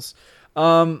deals.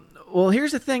 Well,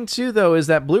 here's the thing, too, though, is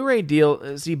that Blu-ray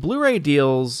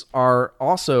deals are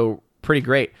also pretty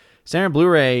great. Standard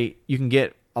Blu-ray, you can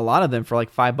get a lot of them for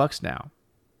like $5 now.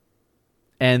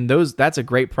 And that's a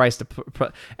great price to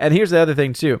put. And here's the other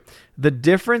thing, too. The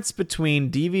difference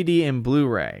between DVD and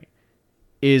Blu-ray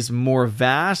is more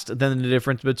vast than the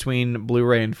difference between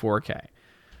Blu-ray and 4K.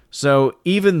 So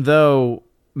even though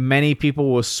many people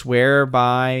will swear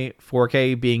by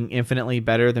 4K being infinitely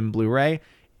better than Blu-ray,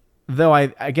 though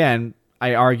I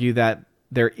argue that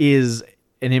there is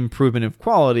an improvement of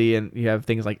quality, and you have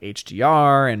things like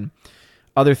HDR and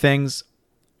other things.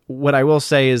 What I will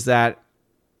say is that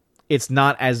it's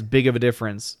not as big of a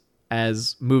difference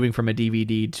as moving from a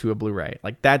DVD to a Blu-ray.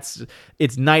 Like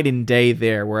it's night and day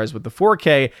there. Whereas with the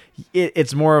 4K,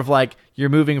 it's more of like you're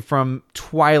moving from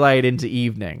twilight into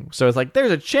evening. So it's like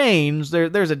there's a change,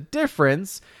 there's a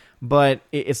difference, but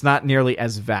it's not nearly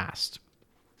as vast.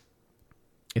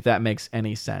 If that makes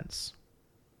any sense.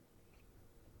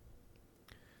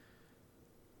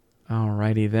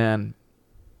 Alrighty then.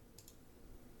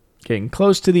 Getting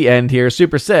close to the end here.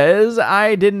 Super says,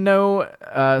 I didn't know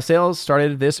sales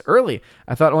started this early.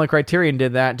 I thought only Criterion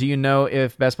did that. Do you know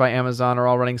if Best Buy, Amazon are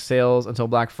all running sales until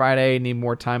Black Friday? Need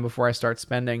more time before I start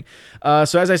spending.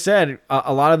 So as I said,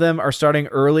 a lot of them are starting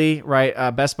early,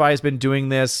 right? Best Buy has been doing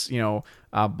this,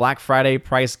 Black Friday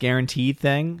price guarantee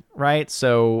thing, right?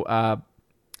 So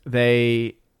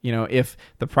they... if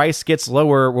the price gets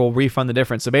lower, we'll refund the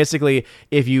difference. So basically,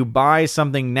 if you buy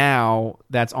something now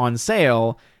that's on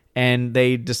sale and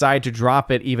they decide to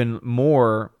drop it even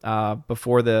more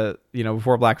before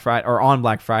Black Friday or on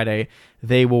Black Friday,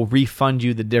 they will refund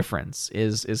you the difference.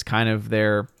 Is kind of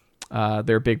their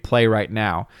big play right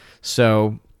now.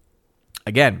 So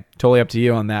again, totally up to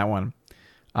you on that one.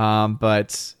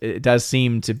 But it does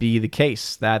seem to be the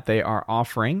case that they are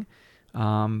offering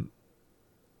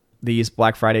these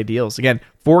Black Friday deals. Again,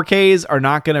 4Ks are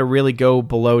not going to really go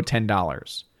below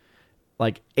 $10.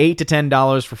 Like $8 to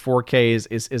 $10 for 4Ks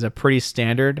is a pretty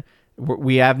standard.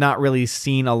 We have not really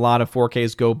seen a lot of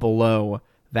 4Ks go below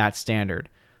that standard.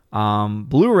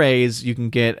 Blu-rays you can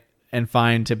get and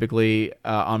find typically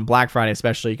on Black Friday,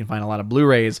 especially, you can find a lot of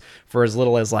Blu-rays for as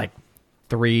little as like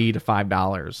 $3 to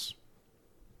 $5.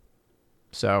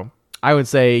 So I would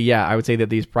say that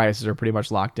these prices are pretty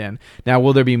much locked in. Now,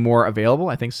 will there be more available?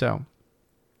 I think so.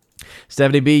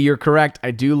 Stephanie B, you're correct.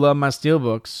 I do love my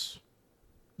steelbooks.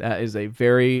 That is a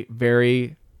very,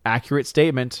 very accurate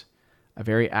statement. A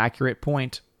very accurate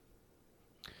point.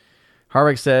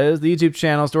 Harvick says, the YouTube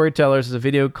channel Storytellers is a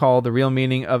video called The Real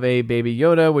Meaning of a Baby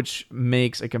Yoda, which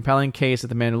makes a compelling case that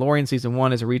The Mandalorian Season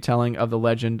 1 is a retelling of the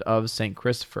legend of St.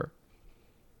 Christopher.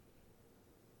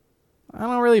 I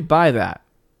don't really buy that.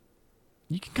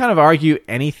 You can kind of argue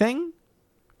anything.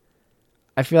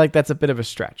 I feel like that's a bit of a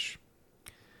stretch.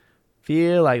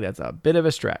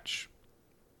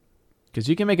 Because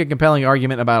you can make a compelling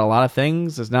argument about a lot of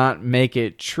things, does not make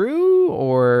it true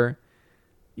or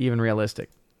even realistic.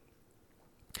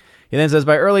 He then says,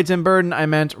 by early Tim Burton, I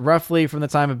meant roughly from the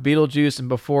time of Beetlejuice and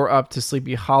before up to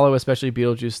Sleepy Hollow, especially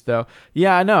Beetlejuice, though.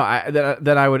 Yeah, no,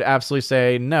 that I would absolutely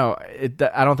say no.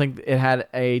 I don't think it had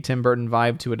a Tim Burton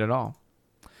vibe to it at all.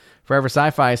 Forever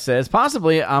Sci-Fi says,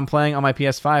 possibly I'm playing on my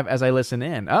PS5 as I listen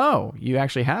in. Oh, you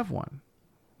actually have one.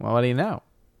 Well, what do you know?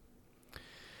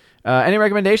 Any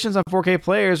recommendations on 4K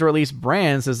players or at least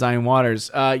brands, says Zion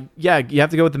Waters? Yeah, you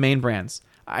have to go with the main brands.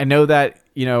 I know that,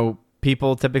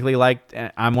 people typically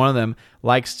I'm one of them,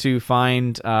 likes to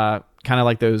find kind of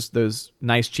like those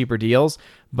nice cheaper deals,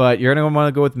 but you're going to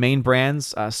want to go with main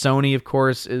brands. Sony, of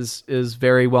course, is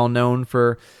very well known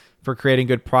for creating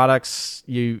good products.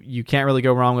 You can't really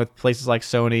go wrong with places like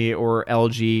Sony or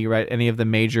LG, right? Any of the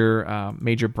major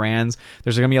brands.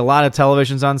 There's going to be a lot of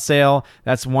televisions on sale.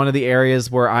 That's one of the areas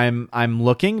where I'm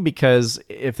looking, because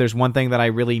if there's one thing that I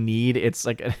really need, it's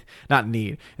like not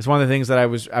need. It's one of the things that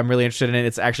I'm really interested in.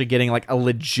 It's actually getting like a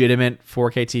legitimate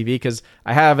 4K TV, because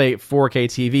I have a 4K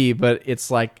TV, but it's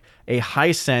like a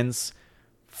Hisense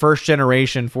first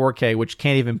generation 4K, which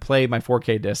can't even play my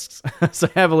 4K discs. So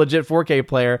I have a legit 4K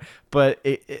player, but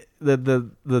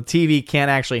the TV can't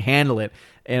actually handle it.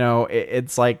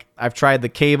 It's like I've tried the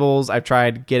cables, I've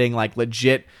tried getting like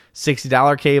legit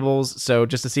 $60 cables, so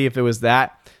just to see if it was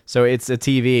that. So it's a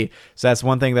TV. So that's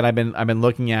one thing that I've been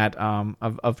looking at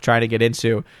of trying to get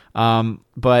into.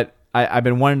 But I've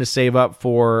been wanting to save up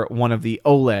for one of the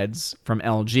OLEDs from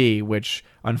LG, which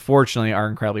unfortunately are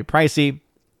incredibly pricey.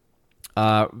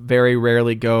 Very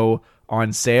rarely go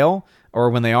on sale, or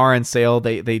when they are on sale,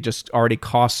 they just already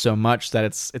cost so much that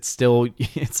it's still,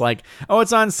 it's like, oh,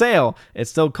 it's on sale. It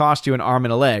still costs you an arm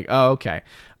and a leg. Oh, okay.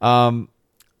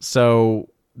 So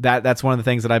that's one of the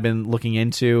things that I've been looking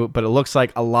into, but it looks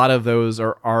like a lot of those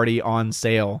are already on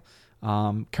sale,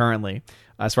 currently,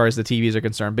 as far as the TVs are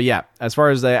concerned. But yeah, as far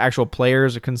as the actual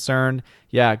players are concerned,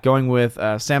 yeah, going with,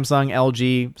 Samsung,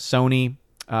 LG, Sony,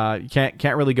 you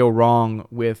can't really go wrong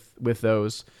with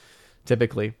those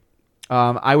typically.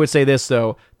 I would say this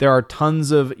though, there are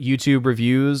tons of YouTube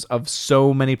reviews of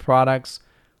so many products.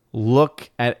 Look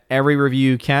at every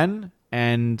review you can,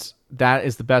 and that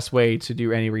is the best way to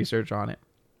do any research on it.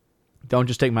 Don't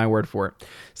just take my word for it.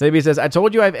 Sabi says, I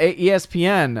told you I have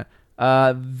ESPN.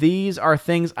 These are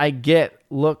things I get.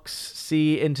 Looks,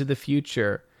 see into the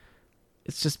future.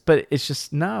 It's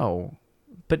just no.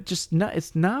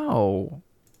 It's no.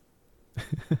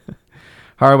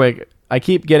 Harwick, I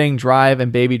keep getting Drive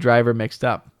and Baby Driver mixed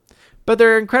up. But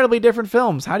they're incredibly different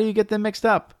films. How do you get them mixed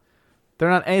up? They're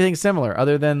not anything similar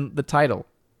other than the title.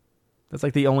 That's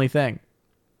like the only thing.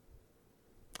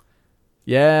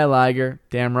 Yeah, Liger.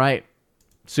 Damn right.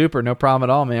 Super. No problem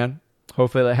at all, man.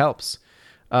 Hopefully that helps.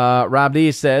 Rob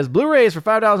D says, Blu-rays for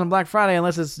 $5 on Black Friday,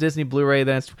 unless it's Disney Blu-ray,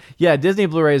 then it's... Yeah, Disney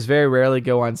Blu-rays very rarely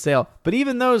go on sale, but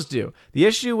even those do. The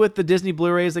issue with the Disney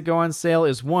Blu-rays that go on sale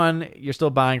is, one, you're still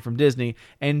buying from Disney,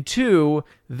 and two,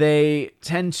 they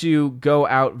tend to go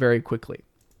out very quickly.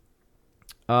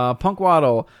 Punk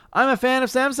Waddle, I'm a fan of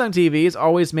Samsung TVs,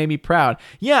 always made me proud.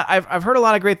 Yeah, I've heard a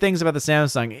lot of great things about the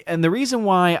Samsung, and the reason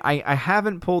why I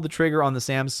haven't pulled the trigger on the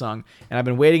Samsung, and I've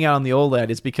been waiting out on the OLED,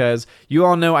 is because you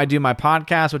all know I do my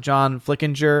podcast with John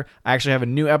Flickinger. I actually have a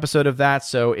new episode of that,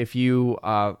 so if you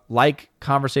like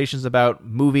conversations about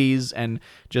movies and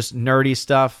just nerdy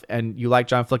stuff, and you like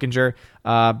John Flickinger,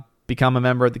 become a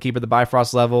member at the Keeper the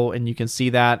Bifrost level, and you can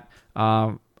see that.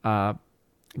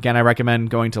 Again, I recommend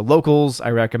going to Locals.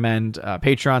 I recommend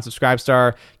Patreon,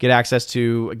 Subscribestar. Get access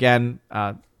to, again,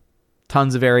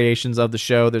 tons of variations of the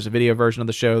show. There's a video version of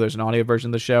the show. There's an audio version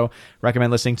of the show. Recommend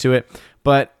listening to it.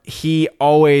 But he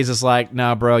always is like,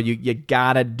 nah, bro, you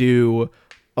gotta do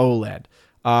OLED.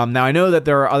 Now, I know that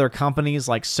there are other companies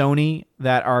like Sony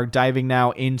that are diving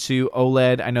now into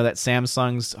OLED. I know that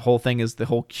Samsung's whole thing is the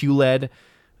whole QLED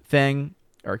thing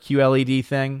or QLED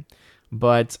thing.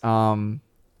 But,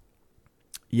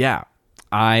 yeah,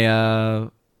 I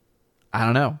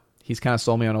don't know. He's kind of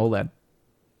sold me on OLED.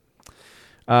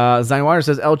 Zion Water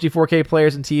says LG 4K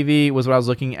players and TV was what I was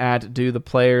looking at. Do the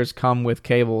players come with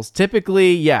cables?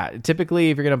 Typically, yeah. Typically,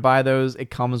 if you're going to buy those, it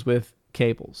comes with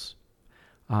cables.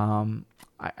 I'm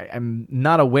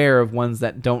not aware of ones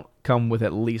that don't come with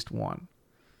at least one.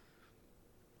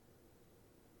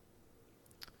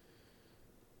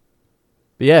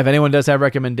 But yeah, if anyone does have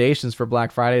recommendations for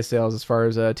Black Friday sales as far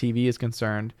as TV is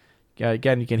concerned,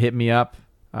 again, you can hit me up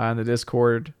on the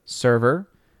Discord server,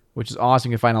 which is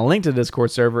awesome. You can find a link to the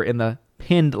Discord server in the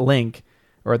pinned link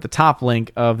or at the top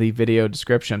link of the video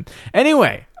description.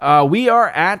 Anyway, we are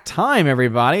at time,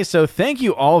 everybody. So thank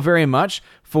you all very much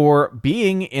for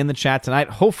being in the chat tonight.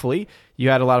 Hopefully you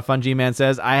had a lot of fun. G-Man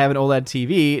says, I have an OLED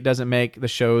TV. It doesn't make the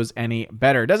shows any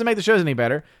better. It doesn't make the shows any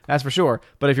better, that's for sure.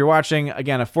 But if you're watching,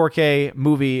 again, a 4K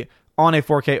movie on a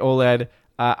 4K OLED,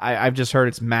 I've just heard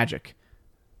it's magic.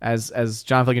 As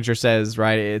John Flickinger says,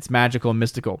 right, it's magical and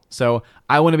mystical. So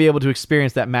I want to be able to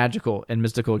experience that magical and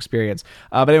mystical experience.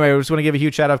 But anyway, I just want to give a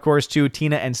huge shout out, of course, to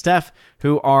Tina and Steph,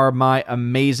 who are my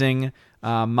amazing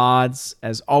mods,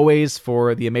 as always,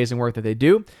 for the amazing work that they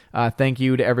do. Thank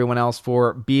you to everyone else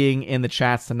for being in the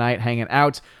chats tonight, hanging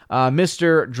out.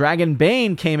 Mr. Dragon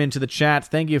Bane came into the chat.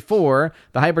 Thank you for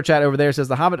the hyper chat over there. Says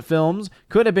the Hobbit films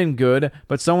could have been good,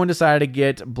 but someone decided to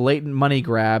get blatant money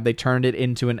grab. They turned it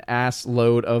into an ass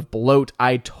load of bloat.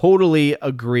 I totally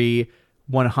agree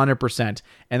 100%.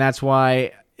 And that's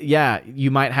why, yeah, you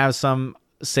might have some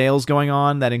sales going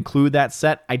on that include that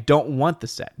set. I don't want the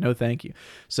set. No, thank you.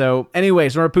 So anyway,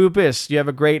 Sonora Poopus, you have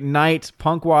a great night.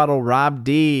 Punkwaddle, Rob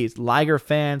D, Liger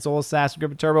Fan, Soul Assassin,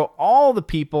 Griffin Turbo, all the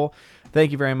people.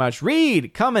 Thank you very much.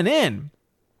 Reed coming in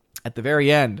at the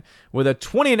very end with a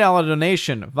 $20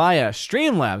 donation via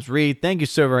Streamlabs. Reed, thank you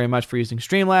so very much for using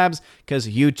Streamlabs because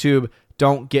YouTube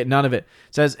don't get none of it.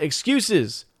 Says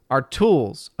excuses are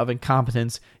tools of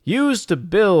incompetence used to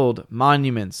build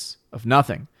monuments of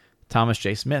nothing. Thomas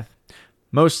J. Smith.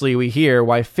 Mostly we hear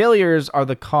why failures are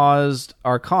caused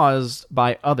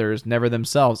by others, never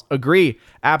themselves. Agree.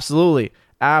 Absolutely.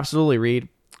 Absolutely, Reed.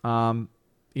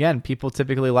 Again, people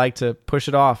typically like to push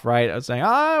it off, right? Saying,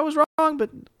 I was wrong, but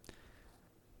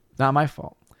not my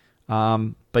fault.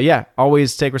 But yeah,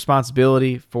 always take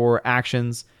responsibility for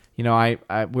actions. You know,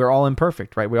 we're all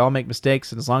imperfect, right? We all make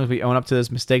mistakes, and as long as we own up to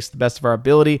those mistakes to the best of our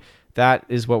ability, that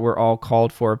is what we're all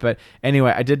called for. But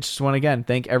anyway, I did just want to, again,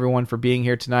 thank everyone for being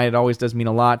here tonight. It always does mean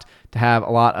a lot to have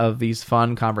a lot of these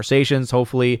fun conversations.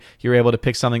 Hopefully, you're able to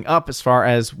pick something up as far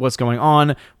as what's going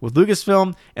on with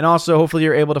Lucasfilm. And also, hopefully,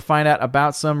 you're able to find out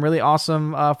about some really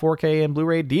awesome 4K and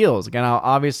Blu-ray deals. Again, I'll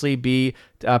obviously be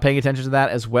paying attention to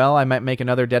that as well. I might make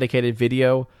another dedicated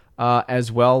video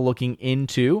as well, looking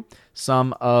into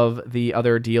some of the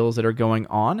other deals that are going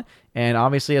on. And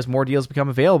obviously, as more deals become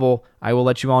available, I will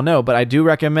let you all know. But I do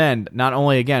recommend, not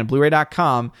only, again,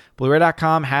 Blu-ray.com.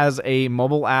 Blu-ray.com has a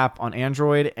mobile app on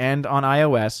Android and on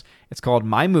iOS. It's called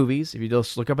My Movies. If you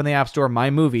just look up in the App Store, My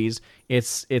Movies,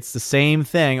 it's the same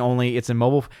thing, only it's in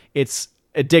mobile. It's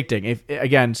addicting.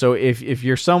 If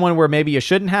you're someone where maybe you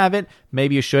shouldn't have it,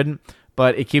 maybe you shouldn't,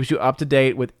 but it keeps you up to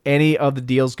date with any of the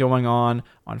deals going on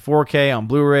 4K, on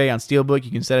Blu-ray, on Steelbook.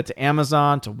 You can set it to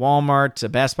Amazon, to Walmart, to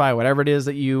Best Buy, whatever it is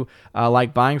that you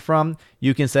like buying from.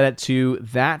 You can set it to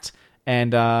that.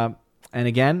 And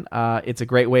again, it's a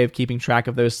great way of keeping track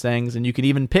of those things. And you can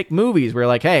even pick movies where you're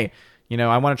like, hey, you know,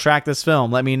 I want to track this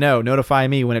film. Let me know. Notify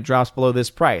me when it drops below this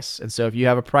price. And so if you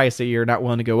have a price that you're not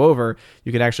willing to go over,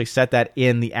 you can actually set that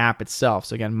in the app itself.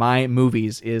 So again, My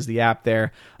Movies is the app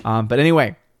there. But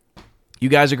anyway, you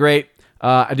guys are great.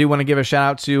 I do want to give a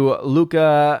shout out to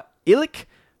Luca Illich,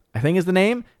 I think is the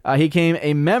name. He became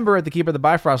a member at the Keeper of the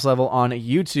Bifrost level on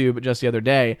YouTube just the other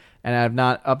day, and I have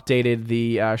not updated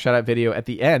the shout out video at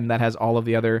the end that has all of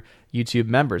the other YouTube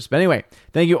members. But anyway,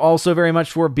 thank you all so very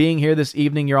much for being here this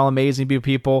evening. You're all amazing, beautiful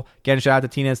people. Again, shout out to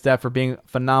Tina and Steph for being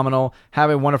phenomenal. Have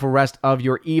a wonderful rest of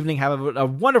your evening. Have a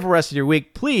wonderful rest of your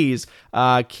week. Please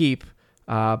keep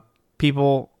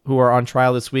people who are on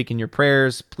trial this week in your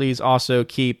prayers. Please also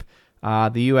keep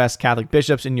the U.S. Catholic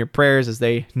bishops in your prayers, as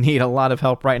they need a lot of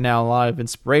help right now, a lot of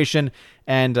inspiration.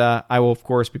 And I will, of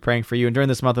course, be praying for you. And during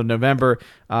this month of November,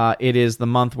 it is the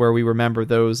month where we remember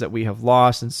those that we have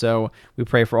lost. And so we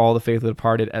pray for all the faithfully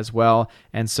departed as well.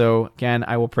 And so, again,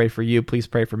 I will pray for you. Please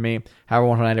pray for me. Have a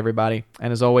wonderful night, everybody.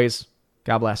 And as always,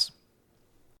 God bless.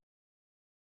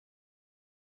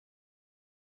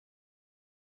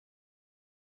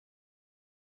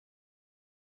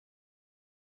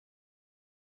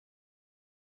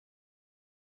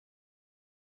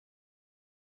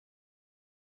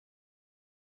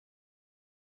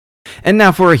 And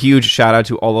now for a huge shout out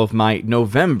to all of my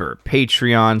November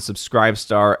Patreon,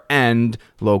 Subscribestar, and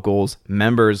Locals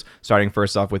members. Starting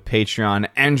first off with Patreon,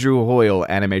 Andrew Hoyle,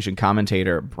 animation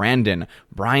commentator, Brandon,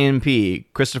 Brian P.,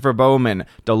 Christopher Bowman,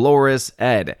 Dolores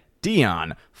Ed,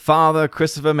 Dion, Father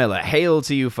Christopher Miller, hail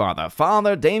to you, Father,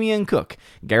 Father Damian Cook,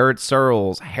 Garrett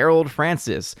Searles, Harold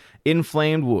Francis,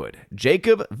 Inflamed Wood,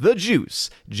 Jacob the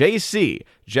Juice, JC,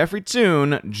 Jeffrey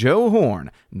Toon, Joe Horn,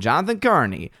 Jonathan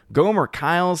Carney, Gomer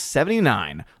Kyle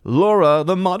 79, Laura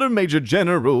the Modern Major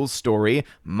General Story,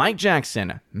 Mike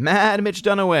Jackson, Mad Mitch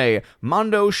Dunaway,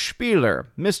 Mondo Spieler,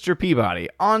 Mr. Peabody,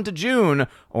 On to June,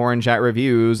 Orange Hat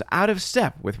Reviews, Out of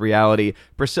Step with Reality,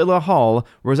 Priscilla Hall,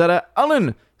 Rosetta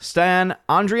Ullen, Stan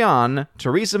Andrian,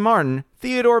 Teresa Martin,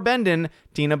 Theodore Bendon,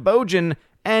 Tina Bojan,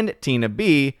 and Tina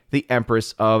B., the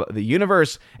Empress of the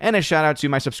Universe. And a shout out to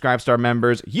my Subscribestar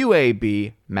members,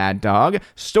 UAB, Mad Dog,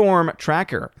 Storm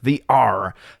Tracker, The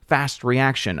R, Fast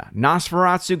Reaction,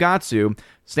 Nosferatu Gatsu,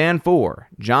 Stand 4,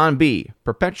 John B.,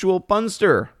 Perpetual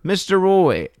Punster, Mr.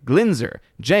 Roy, Glinzer,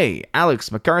 J,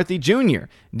 Alex McCarthy Jr.,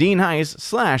 Dean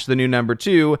Heiss / the new number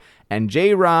 2, and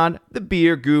J Rod, the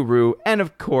Beer Guru, and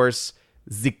of course,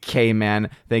 ZK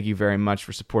Man. Thank you very much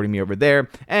for supporting me over there.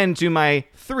 And to my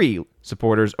 3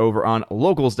 supporters over on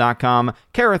locals.com,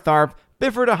 Kara Tharp,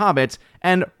 Bifford a Hobbit,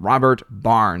 and Robert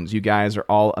Barnes. You guys are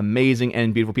all amazing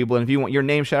and beautiful people. And if you want your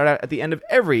name shouted out at the end of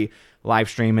every live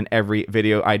stream and every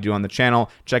video I do on the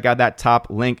channel, check out that top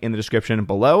link in the description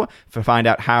below to find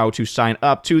out how to sign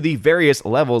up to the various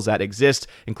levels that exist,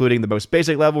 including the most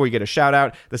basic level where you get a shout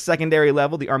out, the secondary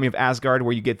level, the Army of Asgard,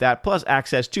 where you get that, plus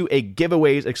access to a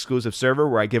giveaways exclusive server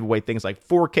where I give away things like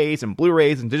 4Ks and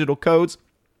Blu-rays and digital codes.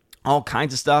 All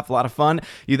kinds of stuff, a lot of fun.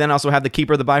 You then also have the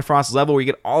Keeper of the Bifrost level where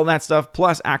you get all that stuff,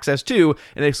 plus access to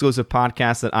an exclusive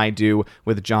podcast that I do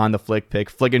with John the Flick Pick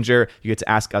Flickinger. You get to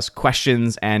ask us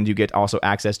questions, and you get also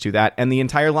access to that and the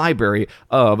entire library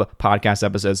of podcast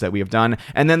episodes that we have done.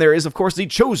 And then there is, of course, the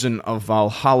Chosen of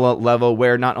Valhalla level,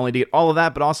 where not only do you get all of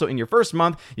that, but also in your first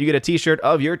month, you get a t-shirt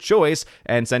of your choice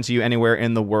and sent to you anywhere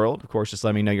in the world. Of course, just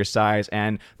let me know your size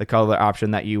and the color option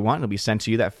that you want. It'll be sent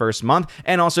to you that first month.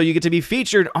 And also, you get to be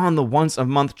featured on the once a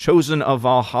month Chosen of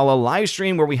Valhalla live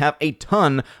stream, where we have a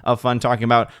ton of fun talking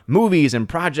about movies and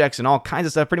projects and all kinds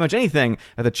of stuff. Pretty much anything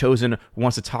that the Chosen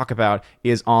wants to talk about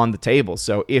is on the table.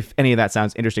 So if any of that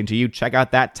sounds interesting to you, check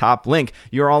out that top link.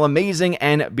 You're all amazing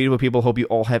and beautiful people. Hope you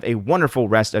all have a wonderful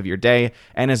rest of your day.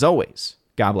 And as always,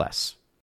 God bless.